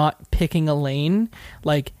 is not picking a lane,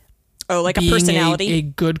 like a personality, a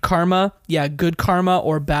good karma, good karma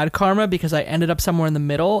or bad karma, because I ended up somewhere in the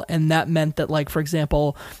middle, and that meant that, like, for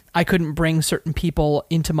example, I couldn't bring certain people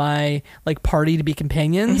into my party to be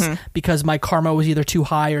companions because my karma was either too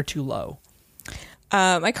high or too low.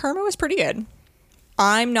 My karma was pretty good.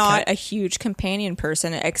 I'm not a huge companion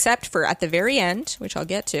person, except for at the very end, which I'll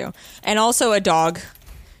get to, and also a dog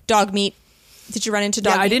meat. Did you run into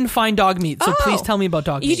dog meat? I didn't find dog meat, so please tell me about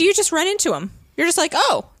dog meat. You just run into him. you're just like,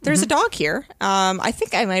 oh, there's a dog here. I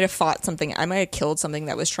think I might have fought something. I might have killed something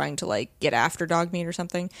that was trying to like get after dog meat or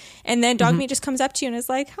something. And then dog meat just comes up to you and is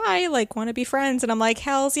like, hi, like, want to be friends? And I'm like,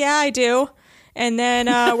 hells yeah, I do. And then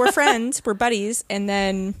we're friends, we're buddies. And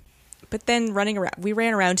then, but then we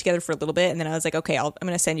ran around together for a little bit. And then I was like, okay, I'm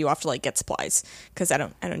going to send you off to like get supplies because I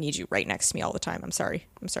don't need you right next to me all the time. I'm sorry,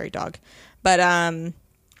 dog. But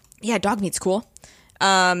yeah, dog meat's cool.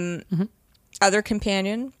 Other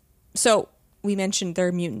companion. So we mentioned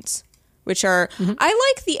they're mutants, which are,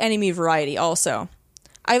 I like the enemy variety also.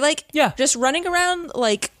 I like just running around,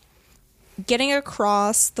 like getting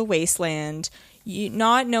across the wasteland,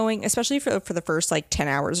 not knowing, especially for the first like 10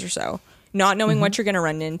 hours or so, not knowing what you're going to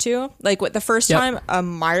run into. Like the first time a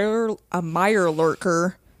Mirelurk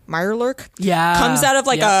comes out of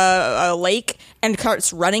like a lake and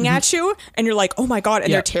starts running at you, and you're like, oh my god,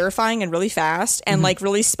 and they're terrifying and really fast and like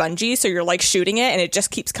really spongy, so you're like shooting it and it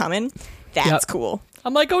just keeps coming. That's cool.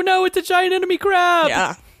 I'm like, oh no, it's a giant enemy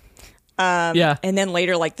crab. Yeah. And then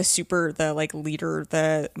later, like the leader,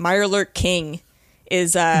 the Mirelurk King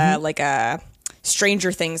is like a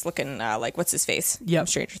Stranger Things looking, like what's his face? Yep.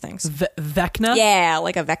 Stranger Things. Vecna? Yeah,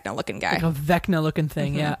 like a Vecna looking guy. Like a Vecna looking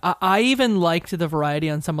thing, yeah. I even liked the variety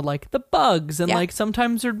on some of like the bugs, and like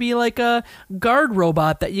sometimes there'd be like a guard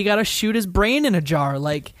robot that you gotta shoot his brain in a jar.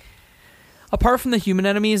 Like, apart from the human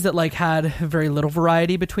enemies that like had very little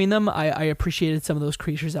variety between them, I appreciated some of those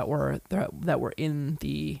creatures that were in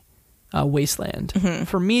the wasteland.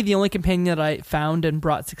 For me, the only companion that I found and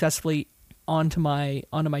brought successfully onto my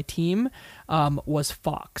team was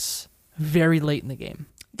Fox very late in the game.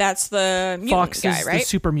 That's the mutant Fox guy, is right? the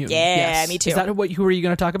super mutant. Yeah, yes. me too. Is that who are you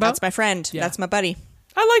going to talk about? That's my friend. Yeah. That's my buddy.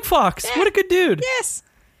 I like Fox. Yeah. What a good dude. Yes.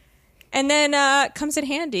 And then comes in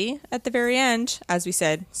handy at the very end, as we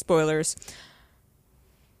said, spoilers.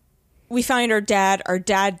 We find our dad. Our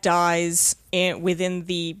dad dies within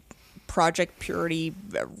the Project Purity.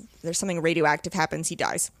 There's something radioactive happens. He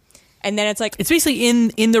dies. And then it's like... It's basically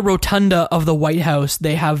in the rotunda of the White House,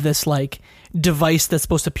 they have this like device that's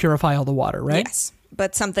supposed to purify all the water, right? Yes.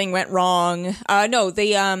 But something went wrong. No,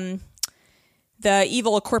 the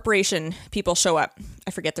evil corporation people show up.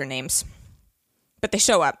 I forget their names. But they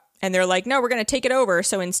show up. And they're like, no, we're going to take it over.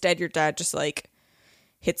 So instead, your dad just like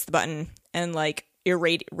hits the button and like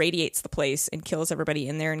irradiates the place and kills everybody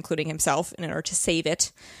in there, including himself, in order to save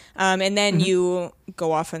it. And then you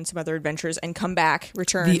go off on some other adventures and come back,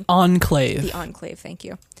 return. The Enclave. The Enclave, thank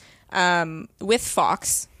you. With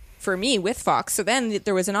Fox. For me, with Fox. So then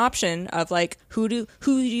there was an option of like, who do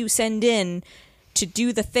you send in to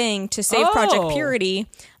do the thing to save Project Purity?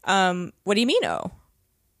 What do you mean,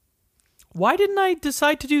 Why didn't I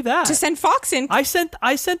decide to do that? To send Fox in. I sent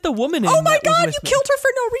the woman in. Oh my that was god, with you me. killed her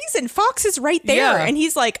for no reason. Fox is right there. Yeah. And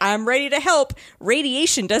he's like, I'm ready to help.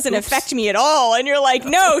 Radiation doesn't affect me at all. And you're like,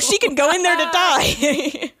 no, she can go in there to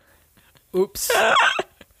die. Oops.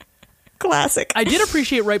 Classic. I did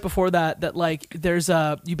appreciate right before that like there's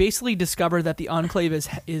you basically discover that the Enclave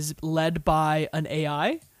is led by an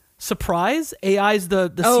AI. Surprise! AI is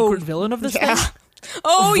the secret villain of this thing.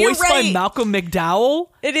 Oh, you're Voiced right. by Malcolm McDowell.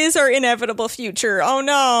 It is our inevitable future. Oh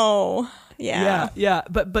no. Yeah.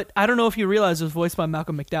 But I don't know if you realize it was voiced by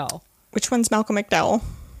Malcolm McDowell. Which one's Malcolm McDowell?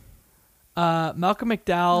 Malcolm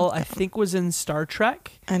McDowell, I think, was in Star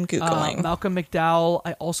Trek. I'm Googling. Malcolm McDowell,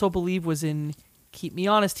 I also believe, was in, keep me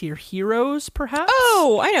honest here, Heroes, perhaps?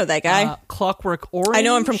 Oh, I know that guy. Clockwork Orange. I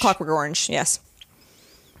know him from Clockwork Orange, yes.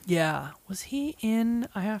 Yeah. Was he in...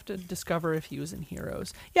 I have to discover if he was in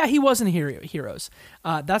Heroes. Yeah, he was in Heroes.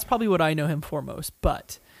 That's probably what I know him for most.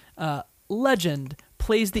 But Legend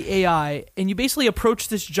plays the AI, and you basically approach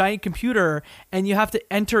this giant computer, and you have to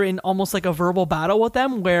enter in almost like a verbal battle with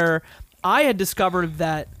them, where I had discovered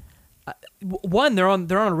that... one, they're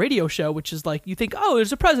on a radio show, which is like, you think, oh,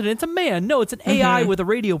 there's a president, it's a man. No, it's an AI with a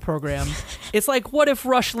radio program. It's like, what if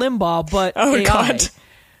Rush Limbaugh, but AI? God.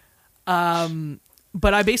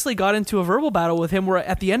 But I basically got into a verbal battle with him where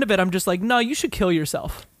at the end of it, I'm just like, no, you should kill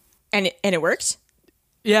yourself. And it worked?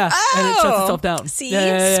 Yeah, and it shuts itself down. See,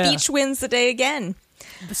 yeah. speech wins the day again.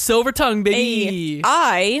 The silver tongue, baby.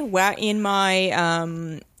 In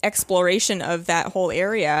my exploration of that whole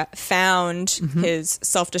area, found his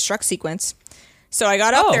self-destruct sequence. So I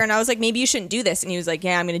got up there and I was like, maybe you shouldn't do this. And he was like,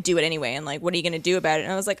 yeah, I'm going to do it anyway. And like, what are you going to do about it?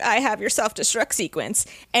 And I was like, I have your self-destruct sequence.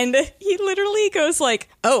 And he literally goes like,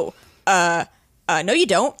 no, you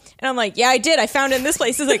don't. And I'm like, yeah, I did. I found it in this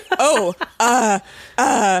place. He's like, and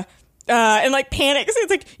like panics. It's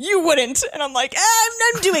like, you wouldn't. And I'm like,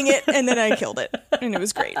 I'm doing it. And then I killed it. And it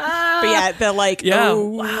was great. But yeah, the like,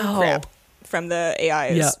 crap from the AI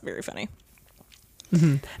is very funny.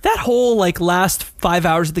 That whole like last 5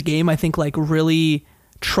 hours of the game, I think like really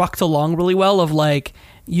trucked along really well. Of like,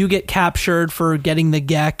 you get captured for getting the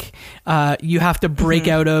Gek. You have to break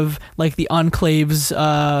out of like the Enclave's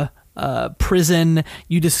prison.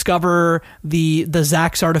 You discover the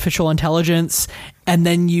Zax artificial intelligence, and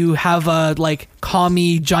then you have a like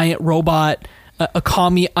commie giant robot, a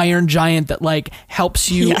commie iron giant that like helps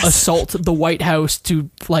you assault the White House to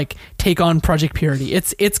like take on Project Purity.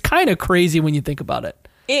 It's kind of crazy when you think about it.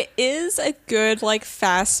 It is a good, like,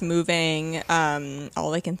 fast-moving,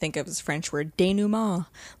 all I can think of is French word, denouement.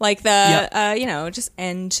 Like the, just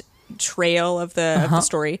end trail of the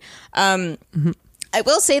story. I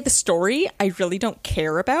will say the story I really don't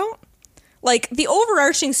care about. Like, the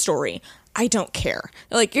overarching story, I don't care.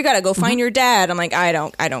 They're like, you gotta go find your dad. I'm like, I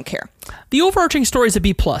don't care. The overarching story is a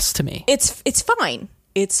B+ to me. It's fine.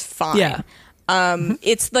 It's fine. Yeah.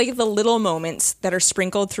 It's like the little moments that are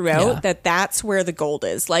sprinkled throughout that's where the gold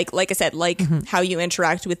is. Like I said, how you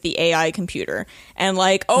interact with the AI computer and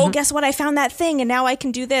like, guess what? I found that thing and now I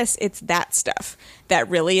can do this. It's that stuff that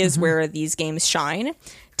really is where these games shine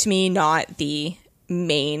to me, not the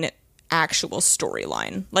main actual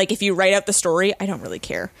storyline. Like if you write out the story, I don't really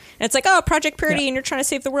care. And it's like, oh, Project Purity and you're trying to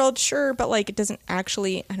save the world. Sure. But like, it doesn't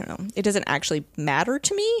actually, I don't know. It doesn't actually matter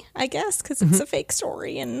to me, I guess, because it's a fake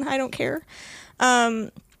story and I don't care.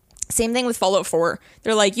 Same thing with Fallout 4.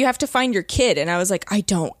 They're like, you have to find your kid. And I was like, I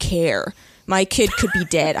don't care. My kid could be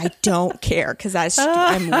dead. I don't care. Because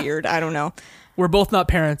I'm weird. I don't know. We're both not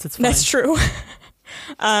parents. It's fine. That's true.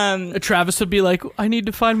 Travis would be like, I need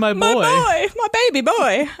to find my boy. My baby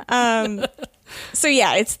boy. So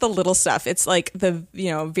yeah, it's the little stuff. It's like the,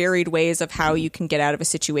 varied ways of how you can get out of a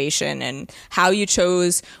situation and how you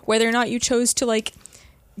chose, whether or not you chose to like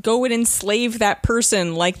go and enslave that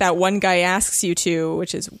person like that one guy asks you to,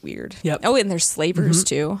 which is weird. Yep. Oh, and there's slavers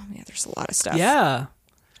too. Yeah, there's a lot of stuff. Yeah.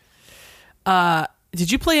 Did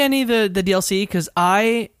you play any of the DLC? Because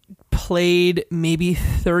I played maybe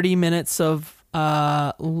 30 minutes of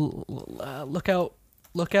Lookout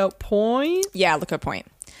Point. Yeah, Lookout Point.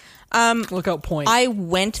 Lookout Point. I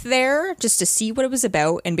went there just to see what it was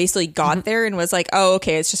about, and basically got there and was like, "Oh,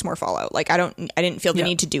 okay, it's just more Fallout." Like, I didn't feel the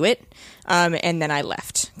need to do it, and then I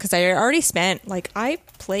left because I already spent I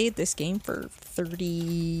played this game for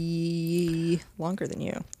 38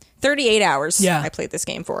 hours. Yeah, I played this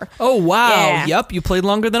game for. Oh wow! Yeah. Yep, you played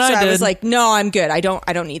longer than I did. I was like, no, I'm good. I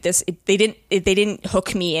don't need this. They didn't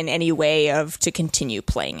hook me in any way to continue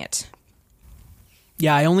playing it.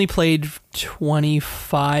 Yeah, I only played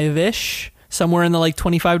 25-ish, somewhere in the like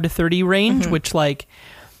 25 to 30 range, which like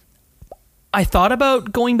I thought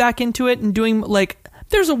about going back into it and doing like,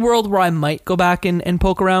 there's a world where I might go back and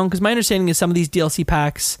poke around, because my understanding is some of these DLC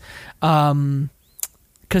packs, because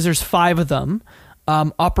there's 5 of them,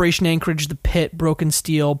 Operation Anchorage, The Pit, Broken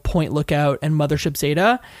Steel, Point Lookout, and Mothership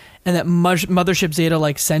Zeta, and that Mothership Zeta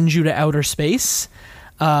like sends you to outer space,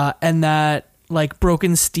 and that like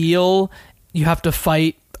Broken Steel, you have to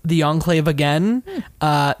fight the Enclave again.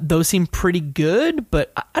 Those seem pretty good,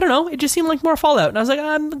 but I don't know. It just seemed like more Fallout. And I was like,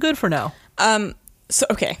 I'm good for now. So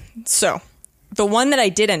the one that I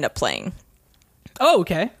did end up playing. Oh,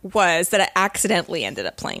 okay. Was that I accidentally ended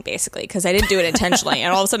up playing, basically, because I didn't do it intentionally.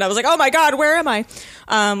 And all of a sudden I was like, oh my God, where am I?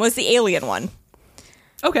 Was the Alien one.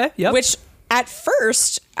 Okay, yep. Which at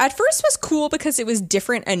first was cool because it was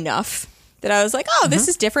different enough that I was like, oh, this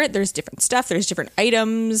is different. There's different stuff. There's different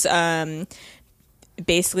items.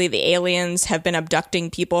 Basically, the aliens have been abducting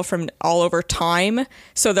people from all over time.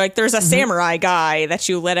 So, like, there's a samurai guy that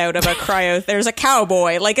you let out of a cryo. There's a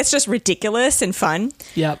cowboy. Like, it's just ridiculous and fun.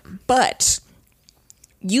 Yep. But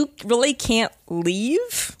you really can't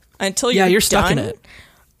leave until you're stuck in it.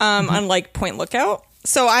 Unlike Point Lookout.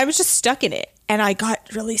 So I was just stuck in it. And I got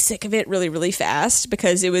really sick of it really, really fast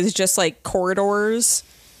because it was just like corridors.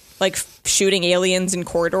 Like shooting aliens in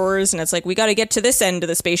corridors, and it's like, we got to get to this end of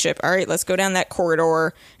the spaceship. All right, let's go down that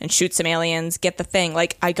corridor and shoot some aliens, get the thing.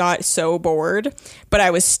 Like, I got so bored, but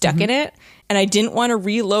I was stuck in it, and I didn't want to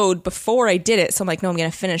reload before I did it. So I'm like, no, I'm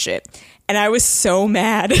going to finish it. And I was so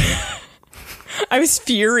mad. I was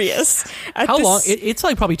furious. How long? It's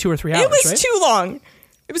like probably 2 or 3 hours, It was right? too long.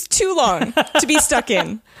 It was too long to be stuck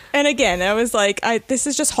in. And again, I was like, this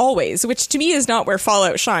is just hallways, which to me is not where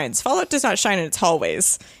Fallout shines. Fallout does not shine in its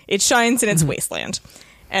hallways. It shines in its wasteland.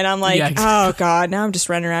 And I'm like, oh God, now I'm just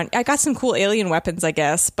running around. I got some cool alien weapons, I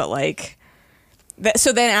guess, but like,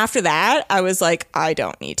 so then after that, I was like, I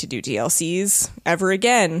don't need to do DLCs ever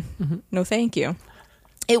again. No, thank you.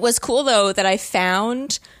 It was cool though that I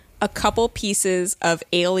found a couple pieces of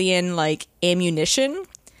alien like ammunition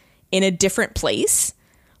in a different place.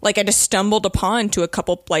 Like I just stumbled upon to a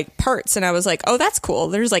couple like parts and I was like, oh, that's cool.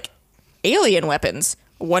 There's like alien weapons.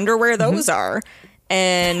 Wonder where those are.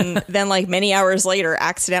 And then like many hours later,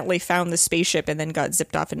 accidentally found the spaceship and then got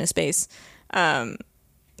zipped off into space.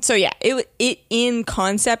 So yeah, it in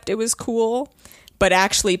concept, it was cool. But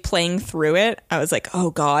actually playing through it, I was like,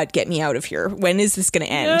 oh God, get me out of here. When is this going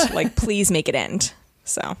to end? Like, please make it end.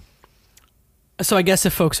 So I guess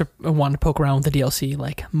if folks want to poke around with the DLC,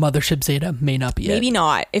 like Mothership Zeta may not be maybe it.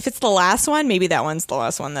 not. If it's the last one, maybe that one's the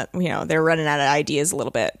last one that, you know, they're running out of ideas a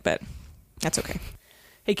little bit, but that's okay.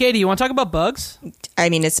 Hey, Katie, you want to talk about bugs? I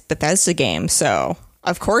mean, it's a Bethesda game, so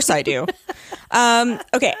of course I do.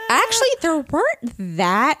 Okay, actually, there weren't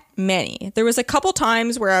that many. There was a couple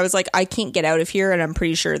times where I was like, I can't get out of here, and I'm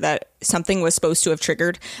pretty sure that something was supposed to have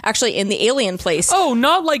triggered. Actually, in the alien place. Oh,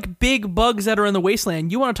 not like big bugs that are in the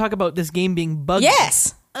wasteland. You want to talk about this game being buggy?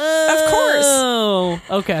 Yes, of course. Oh,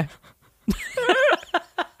 okay.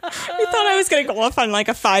 You thought I was going to go off on like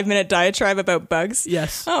a 5-minute diatribe about bugs?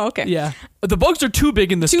 Yes. Oh, okay. Yeah. The bugs are too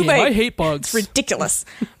big in this game. big. I hate bugs. It's ridiculous.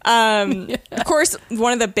 Of course,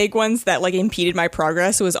 one of the big ones that like impeded my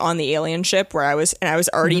progress was on the alien ship where I was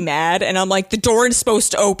already mad. And I'm like, the door is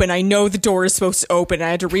supposed to open. I know the door is supposed to open. And I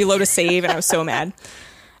had to reload a save and I was so mad.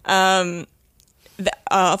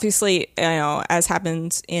 Obviously, you know, as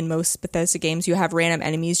happens in most Bethesda games, you have random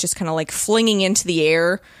enemies just kind of like flinging into the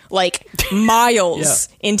air, like miles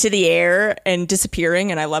into the air and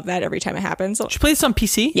disappearing. And I love that every time it happens. Did you play this on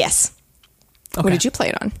PC? Yes. Okay. What did you play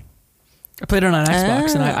it on? I played it on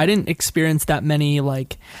Xbox, and I didn't experience that many,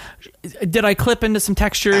 like... Did I clip into some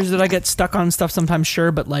textures? Did I get stuck on stuff sometimes?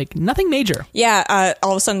 Sure, but, like, nothing major. Yeah,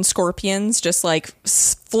 all of a sudden scorpions just, like,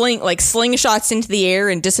 slingshots into the air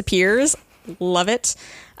and disappears. Love it.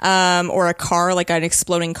 Or a car, like an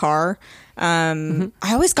exploding car. I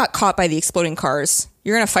always got caught by the exploding cars.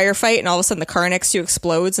 You're in a firefight, and all of a sudden the car next to you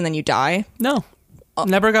explodes, and then you die. No.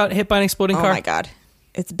 Never got hit by an exploding car. Oh, my God.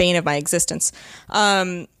 It's bane of my existence.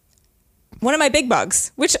 One of my big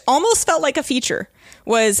bugs, which almost felt like a feature,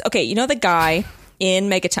 was, okay, you know the guy in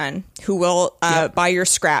Megaton who will buy your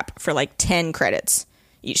scrap for like 10 credits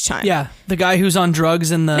each time? Yeah, the guy who's on drugs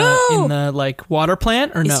in the like water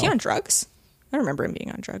plant, or no? Is he on drugs? I don't remember him being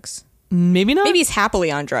on drugs. Maybe not. Maybe he's happily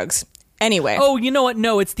on drugs. Anyway. Oh, you know what?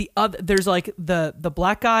 No, it's the other. There's like the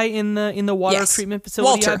black guy in the water treatment facility,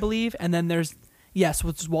 Walter. I believe, and then there's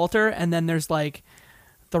which is Walter, and then there's like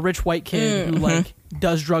the rich white kid who like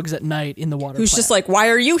does drugs at night in the water. Who's plant. just like, why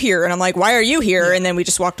are you here? And I'm like, why are you here? And then we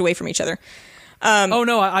just walked away from each other. Oh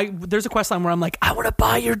no, there's a quest line where I'm like, I want to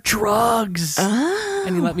buy your drugs,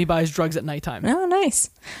 and he let me buy his drugs at nighttime. Oh, nice.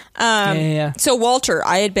 Yeah. So Walter,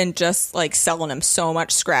 I had been just like selling him so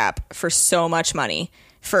much scrap for so much money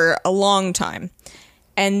for a long time.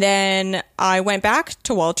 And then I went back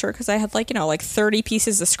to Walter because I had like, 30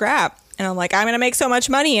 pieces of scrap. And I'm like, I'm going to make so much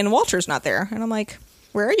money. And Walter's not there. And I'm like,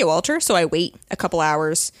 where are you, Walter? So I wait a couple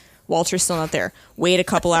hours. Walter's still not there. Wait a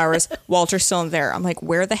couple hours. Walter's still not there. I'm like,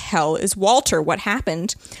 where the hell is Walter? What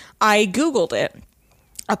happened? I Googled it.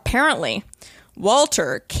 Apparently,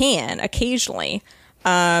 Walter can occasionally,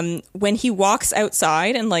 when he walks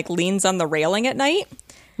outside and like leans on the railing at night,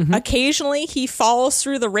 occasionally he falls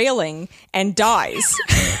through the railing and dies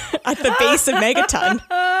at the base of Megaton.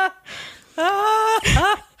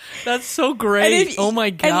 That's so great. Oh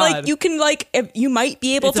my God. And like you might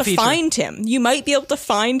be able to find him. You might be able to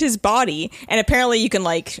find his body, and apparently you can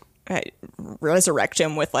like resurrect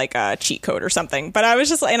him with like a cheat code or something. But I was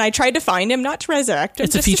just, and I tried to find him, not to resurrect him.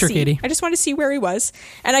 It's a feature, Katie. I just wanted to see where he was,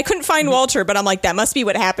 and I couldn't find Walter. But I'm like, that must be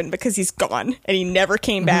what happened because he's gone and he never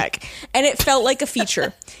came back. And it felt like a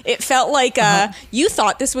feature. It felt like you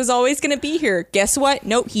thought this was always going to be here. Guess what?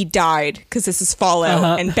 Nope, he died because this is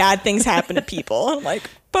Fallout and bad things happen to people. I'm like,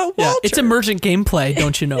 but Walter, it's emergent gameplay,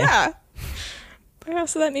 don't you know? Yeah.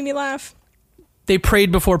 So that made me laugh. They prayed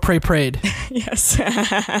before prey prayed. Yes.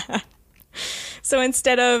 So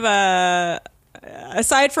instead of,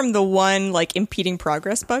 aside from the one like impeding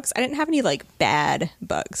progress bugs, I didn't have any like bad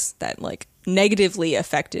bugs that like negatively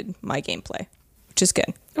affected my gameplay, which is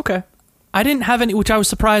good. Okay. I didn't have any, which I was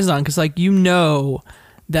surprised on because like,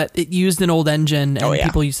 that it used an old engine, and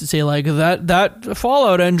people used to say like that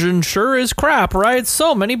Fallout engine sure is crap, right?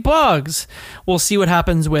 So many bugs. We'll see what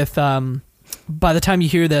happens with by the time you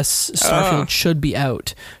hear this, Starfield should be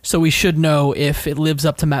out, so we should know if it lives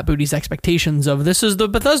up to Matt Booty's expectations of this is the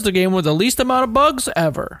Bethesda game with the least amount of bugs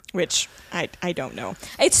ever. Which I don't know.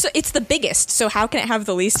 It's the biggest, so how can it have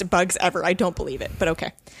the least bugs ever? I don't believe it, but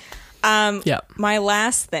okay. My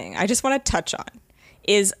last thing I just want to touch on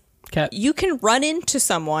is you can run into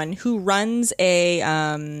someone who runs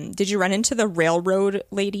a did you run into the railroad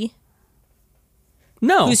lady?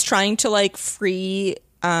 No. Who's trying to like free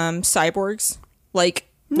cyborgs, like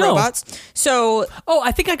No. robots. So Oh,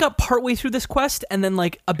 I think I got partway through this quest and then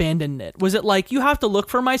like abandoned it. Was it like, you have to look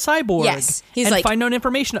for my cyborg? Yes. He's and like- find known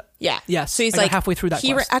information? yeah. Yes. So he's I got like halfway through that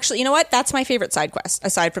quest. Actually, you know what? That's my favorite side quest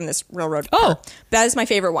aside from this railroad. Oh. part. That is my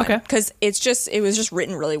favorite one Okay. because it was just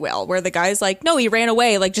written really well. Where the guy's like, no, he ran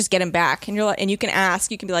away. Like, just get him back. And you're like, and you can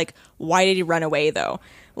be like, why did he run away though?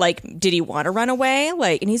 Like, did he want to run away?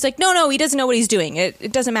 Like, and he's like, no, he doesn't know what he's doing.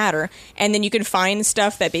 It doesn't matter. And then you can find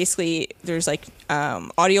stuff that basically there's like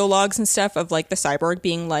audio logs and stuff of like the cyborg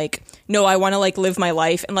being like, no, I want to like live my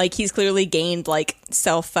life. And like, he's clearly gained like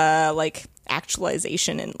self like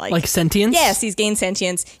actualization and like sentience? Yes, he's gained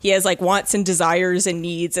sentience. He has like wants and desires and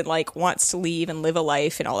needs and like wants to leave and live a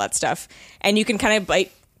life and all that stuff. And you can kind of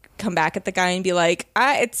come back at the guy and be like,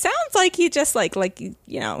 it sounds like he just like you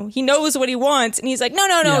know, he knows what he wants. And he's like, no,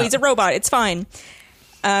 Yeah. he's a robot, it's fine.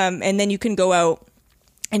 And then you can go out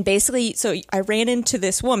and basically, so I ran into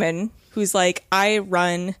this woman who's like,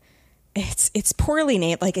 it's poorly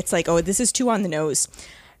named, like it's like, oh, this is too on the nose.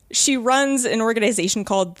 She runs an organization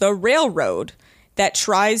called The Railroad that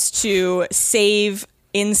tries to save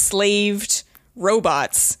enslaved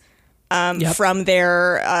robots from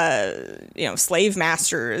their slave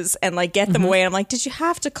masters and like get them away. And I'm like, did you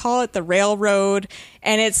have to call it the railroad?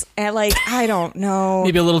 And it's like, I don't know,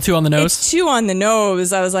 Maybe a little too on the nose. it's too on the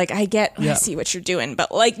nose. I was like, I see what you're doing,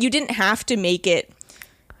 but like, you didn't have to make it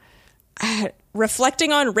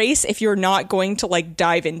reflecting on race if you're not going to like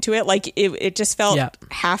dive into it. Like it just felt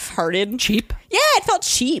half-hearted. Cheap? Yeah, it felt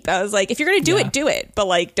cheap. I was like, if you're gonna do it, do it, but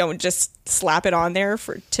like, don't just slap it on there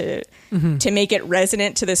to make it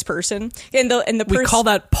resonant to this person. And the We call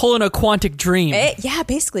that pulling a quantic dream. yeah,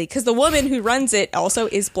 basically, because the woman who runs it also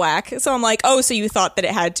is black. So I'm like, oh, so you thought that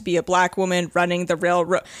it had to be a black woman running the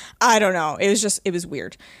railroad? I don't know. It was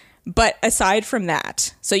weird. But aside from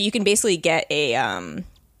that, so you can basically get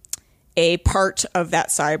a part of that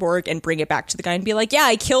cyborg and bring it back to the guy and be like, yeah,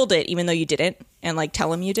 I killed it, even though you didn't, and like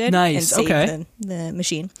tell him you did. Nice. And save Okay. the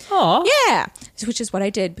machine. Aw. Yeah, which is what I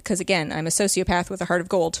did because again, I'm a sociopath with a heart of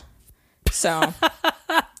gold. So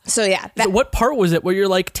yeah. What part was it where you're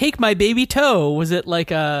like, take my baby toe? Was it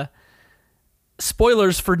like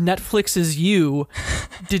spoilers for Netflix's You?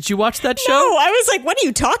 Did you watch that show? No, I was like, what are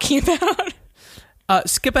you talking about?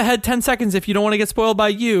 Skip ahead 10 seconds if you don't want to get spoiled by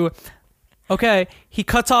You. Okay, he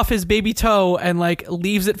cuts off his baby toe and like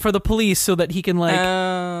leaves it for the police so that he can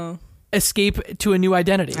like escape to a new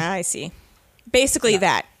identity. I see. Basically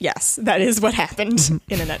that. Yes, that is what happened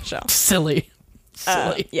in a nutshell. Silly.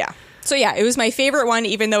 Yeah. So yeah, it was my favorite one,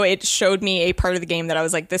 even though it showed me a part of the game that I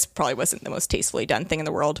was like, this probably wasn't the most tastefully done thing in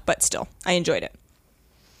the world, but still, I enjoyed it.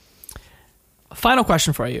 Final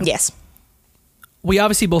question for you. Yes. We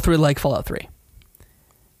obviously both really like Fallout 3.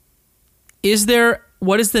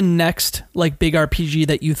 What is the next like big RPG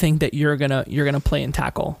that you think that you're gonna play and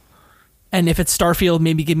tackle? And if it's Starfield,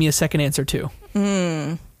 maybe give me a second answer too.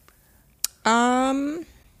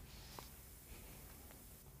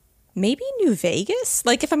 Maybe New Vegas?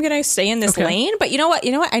 Like if I'm gonna stay in this lane, but you know what?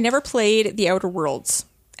 I never played The Outer Worlds,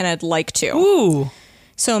 and I'd like to. Ooh.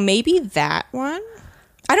 So maybe that one.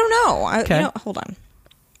 I don't know. Okay. Hold on.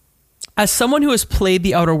 As someone who has played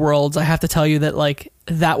The Outer Worlds, I have to tell you that like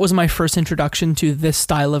that was my first introduction to this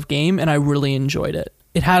style of game, and I really enjoyed it.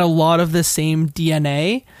 It had a lot of the same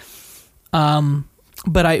DNA,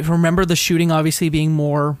 but I remember the shooting obviously being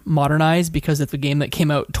more modernized because it's a game that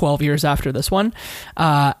came out 12 years after this one,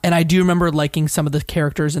 and I do remember liking some of the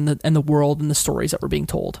characters and the world and the stories that were being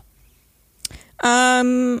told.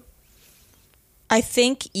 I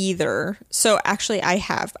think either. So actually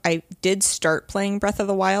I did start playing Breath of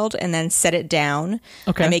the Wild and then set it down.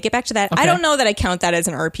 Okay. I may get back to that. Okay. I don't know that I count that as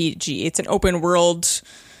an RPG. It's an open world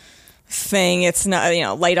thing. It's not,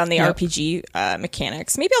 light on the RPG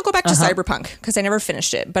mechanics. Maybe I'll go back to Cyberpunk because I never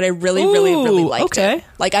finished it, but I really liked it.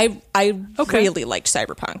 Like I really liked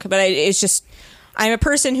Cyberpunk, but it's just, I'm a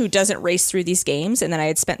person who doesn't race through these games, and then I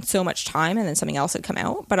had spent so much time and then something else had come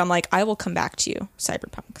out, but I'm like, I will come back to you,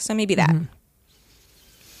 Cyberpunk. So maybe that. Mm-hmm.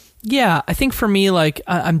 Yeah, I think for me, like,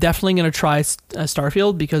 I'm definitely going to try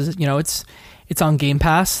Starfield because, it's on Game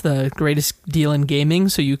Pass, the greatest deal in gaming,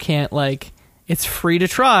 so you can't, like, it's free to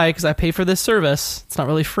try because I pay for this service. It's not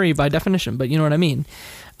really free by definition, but you know what I mean.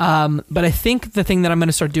 But I think the thing that I'm going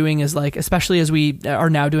to start doing is like, especially as we are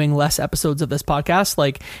now doing less episodes of this podcast,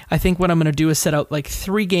 like I think what I'm going to do is set out like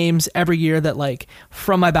 3 games every year that like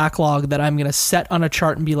from my backlog that I'm going to set on a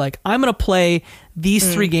chart and be like, I'm going to play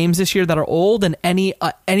these 3 games this year that are old, and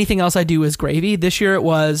anything else I do is gravy. This year it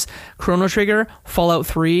was Chrono Trigger, Fallout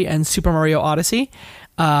 3, and Super Mario Odyssey.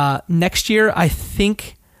 Next year, I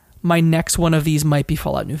think my next one of these might be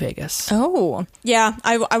Fallout New Vegas. Oh, yeah.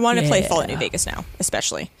 I want to play Fallout Yeah. New Vegas now,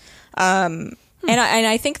 especially. And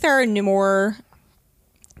I think there are more.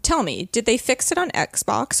 Tell me, did they fix it on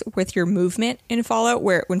Xbox with your movement in Fallout,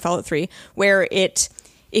 when Fallout 3, where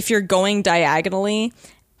if you're going diagonally,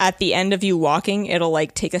 at the end of you walking, it'll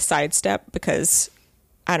like take a sidestep because,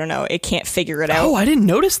 I don't know, it can't figure it out. Oh, I didn't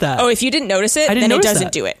notice that. Oh, if you didn't notice it, I didn't then it notice doesn't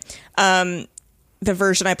that. do it. The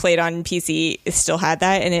version I played on PC, it still had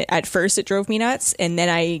that, and at first it drove me nuts, and then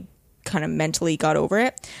I kind of mentally got over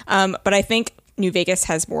it. But I think New Vegas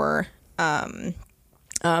has more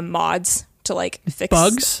mods to like fix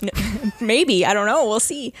bugs. Maybe, I don't know. We'll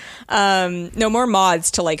see. No more mods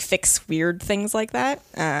to like fix weird things like that.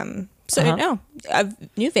 No,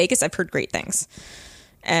 New Vegas, I've heard great things,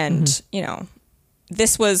 and you know,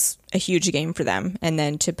 this was a huge game for them. And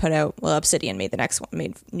then to put out, well, Obsidian made the next one,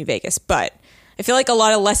 made New Vegas, but I feel like a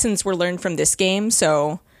lot of lessons were learned from this game.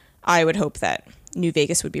 So I would hope that New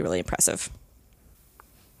Vegas would be really impressive.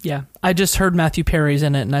 Yeah, I just heard Matthew Perry's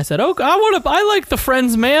in it, and I said, "Oh, I like the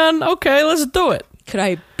Friends, man. Okay, let's do it." Could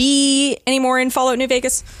I be any more in Fallout New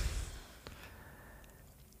Vegas?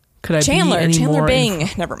 Could I Chandler be any more? Bing.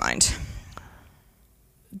 Never mind.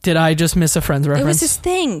 Did I just miss a Friends reference? It was his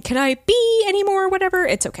thing. Could I be any more? Whatever.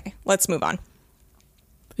 It's okay. Let's move on.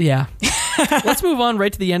 Yeah. Let's move on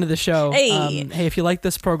right to the end of the show. Hey. Hey, if you like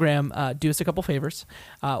this program, do us a couple favors.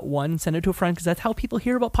 One, send it to a friend, because that's how people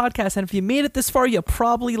hear about podcasts. And if you made it this far, you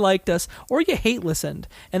probably liked us, or you hate listened.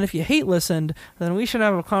 And if you hate listened, then we should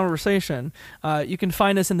have a conversation. You can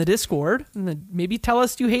find us in the Discord. And then maybe tell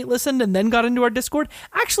us you hate listened and then got into our Discord.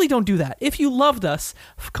 Actually, don't do that. If you loved us,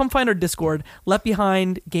 come find our Discord,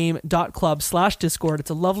 leftbehindgame.club/Discord. It's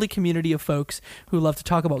a lovely community of folks who love to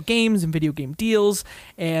talk about games and video game deals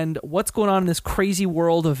and what's going on in this crazy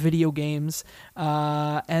world of video games.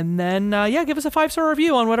 And then, give us a 5-star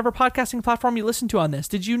review on whatever podcasting platform you listen to on this.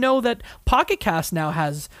 Did you know that Pocket Cast now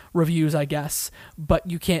has reviews, I guess, but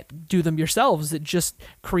you can't do them yourselves? It just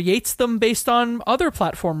creates them based on other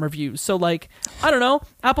platform reviews. So, like, I don't know,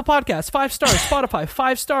 Apple Podcasts, 5 stars, Spotify,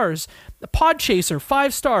 5 stars, Podchaser,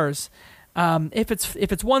 5 stars. If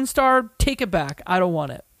it's 1 star, take it back. I don't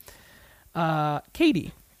want it.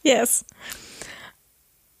 Katie. Yes.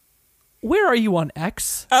 Where are you on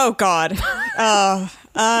X? Oh God.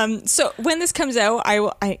 So when this comes out,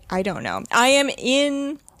 I don't know.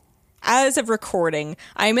 As of recording,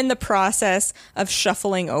 I'm in the process of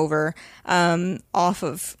shuffling over off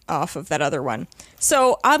of that other one.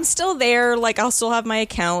 So I'm still there. Like, I'll still have my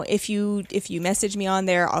account. If you message me on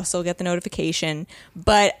there, I'll still get the notification.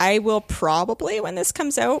 But I will probably, when this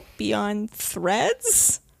comes out, be on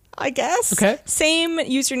Threads, I guess. Okay. Same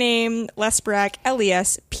username, Lesperak,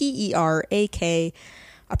 LESPERAK.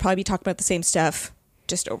 I'll probably be talking about the same stuff,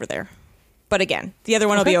 just over there. But again, the other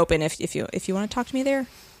one will be open if you want to talk to me there.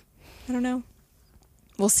 I don't know.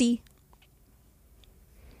 We'll see.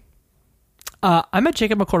 I'm at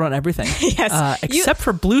Jacob McCord on everything. Yes. Except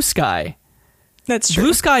for Blue Sky. That's true.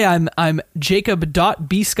 Blue Sky, I'm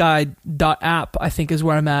jacob.bsky.app, I think is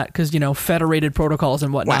where I'm at, because, federated protocols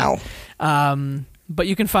and whatnot. Wow. But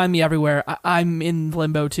you can find me everywhere. I'm in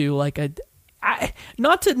limbo too. Like,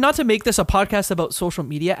 not to make this a podcast about social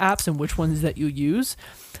media apps and which ones that you use,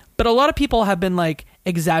 but a lot of people have been like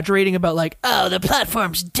exaggerating about like, oh, the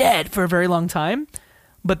platform's dead for a very long time.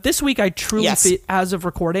 But this week, I truly, as of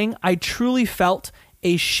recording, I truly felt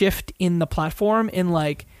a shift in the platform. In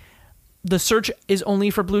like, the search is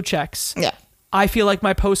only for blue checks. Yeah. I feel like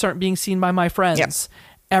my posts aren't being seen by my friends. Yep.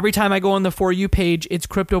 Every time I go on the For You page, it's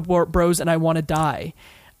Crypto Bros and I want to die.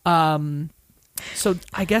 So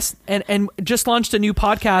I guess, and just launched a new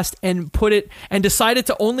podcast and decided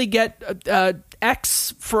to only get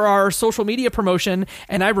X for our social media promotion,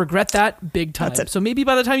 and I regret that big time. So maybe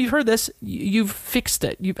by the time you've heard this, you've fixed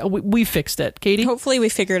it. We fixed it, Katie. Hopefully we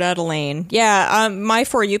figured out a lane. Yeah, my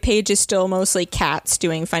For You page is still mostly cats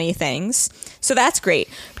doing funny things, so that's great.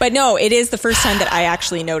 But no, it is the first time that I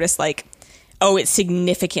actually noticed, like, oh, it's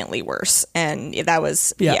significantly worse. And that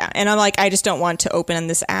was, yeah. And I'm like, I just don't want to open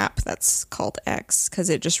this app that's called X, because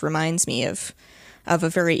it just reminds me of a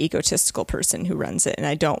very egotistical person who runs it. And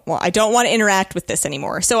I don't want to interact with this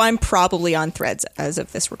anymore. So I'm probably on Threads as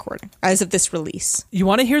of this recording, as of this release. You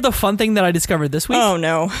want to hear the fun thing that I discovered this week? Oh,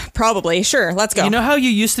 no. Probably. Sure. Let's go. You know how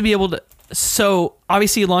you used to be able to... So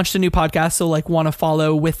obviously you launched a new podcast, so like want to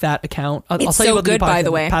follow with that account. I'll tell you about good, the new by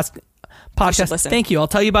the way. Podcast. Listen. Thank you. I'll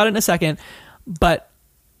tell you about it in a second. But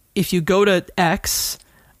if you go to X,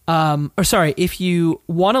 if you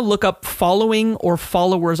want to look up following or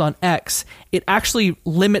followers on X, it actually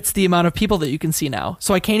limits the amount of people that you can see now.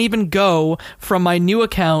 So I can't even go from my new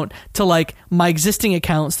account to like my existing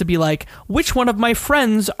accounts to be like, which one of my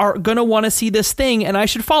friends are going to want to see this thing and I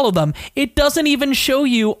should follow them. It doesn't even show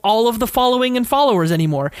you all of the following and followers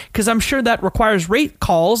anymore, because I'm sure that requires rate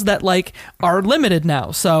calls that like are limited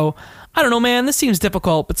now. So I don't know, man. This seems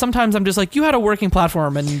difficult, but sometimes I'm just like, you had a working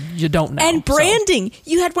platform and you don't know. And branding.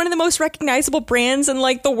 You had one of the most recognizable brands in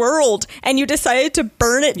like the world, and you decided to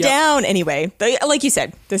burn it down. Anyway, like you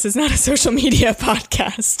said, this is not a social media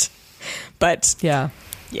podcast, but yeah,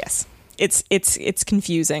 yes, it's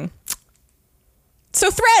confusing. So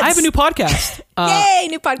Threads. I have a new podcast. Yay,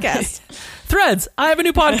 new podcast. Threads. I have a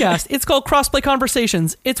new podcast. It's called Crossplay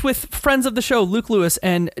Conversations. It's with friends of the show, Luke Lewis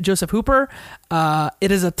and Joseph Hooper.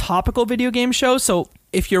 It is a topical video game show. So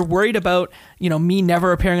if you're worried about, me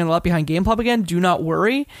never appearing on the Left Behind Game Club again, do not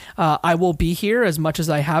worry. I will be here as much as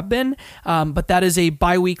I have been. But that is a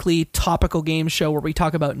bi-weekly topical game show where we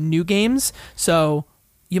talk about new games. So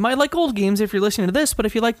you might like old games if you're listening to this, but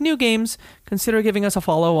if you like new games, consider giving us a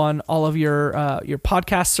follow on all of your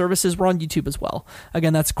podcast services. We're on YouTube as well.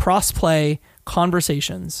 Again, that's Crossplay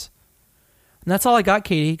Conversations. And that's all I got,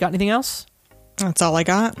 Katie. Got anything else? That's all I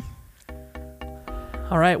got.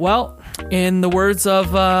 All right. Well, in the words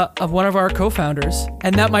of one of our co-founders,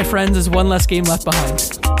 and that, my friends, is one less game left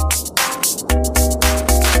behind.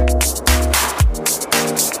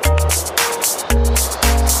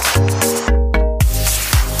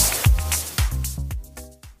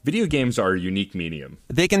 Video games are a unique medium.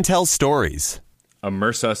 They can tell stories,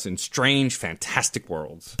 Immerse us in strange, fantastic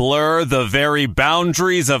worlds. blur the very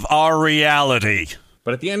boundaries of our reality.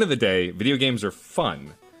 But at the end of the day, video games are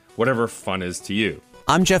fun. Whatever fun is to you.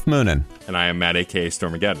 I'm Jeff Moonen, And I am Matt, a.k.a.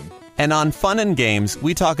 Stormageddon. and on Fun and Games,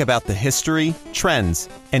 we talk about the history, trends,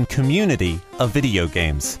 and community of video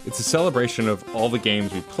games. It's a celebration of all the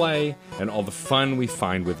games we play and all the fun we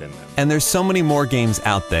find within them. And there's so many more games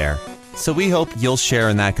out there, so we hope you'll share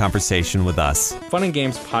in that conversation with us. Fun and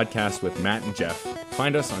Games podcast with Matt and Jeff.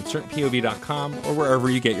 Find us on certainpov.com or wherever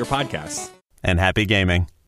you get your podcasts. And happy gaming.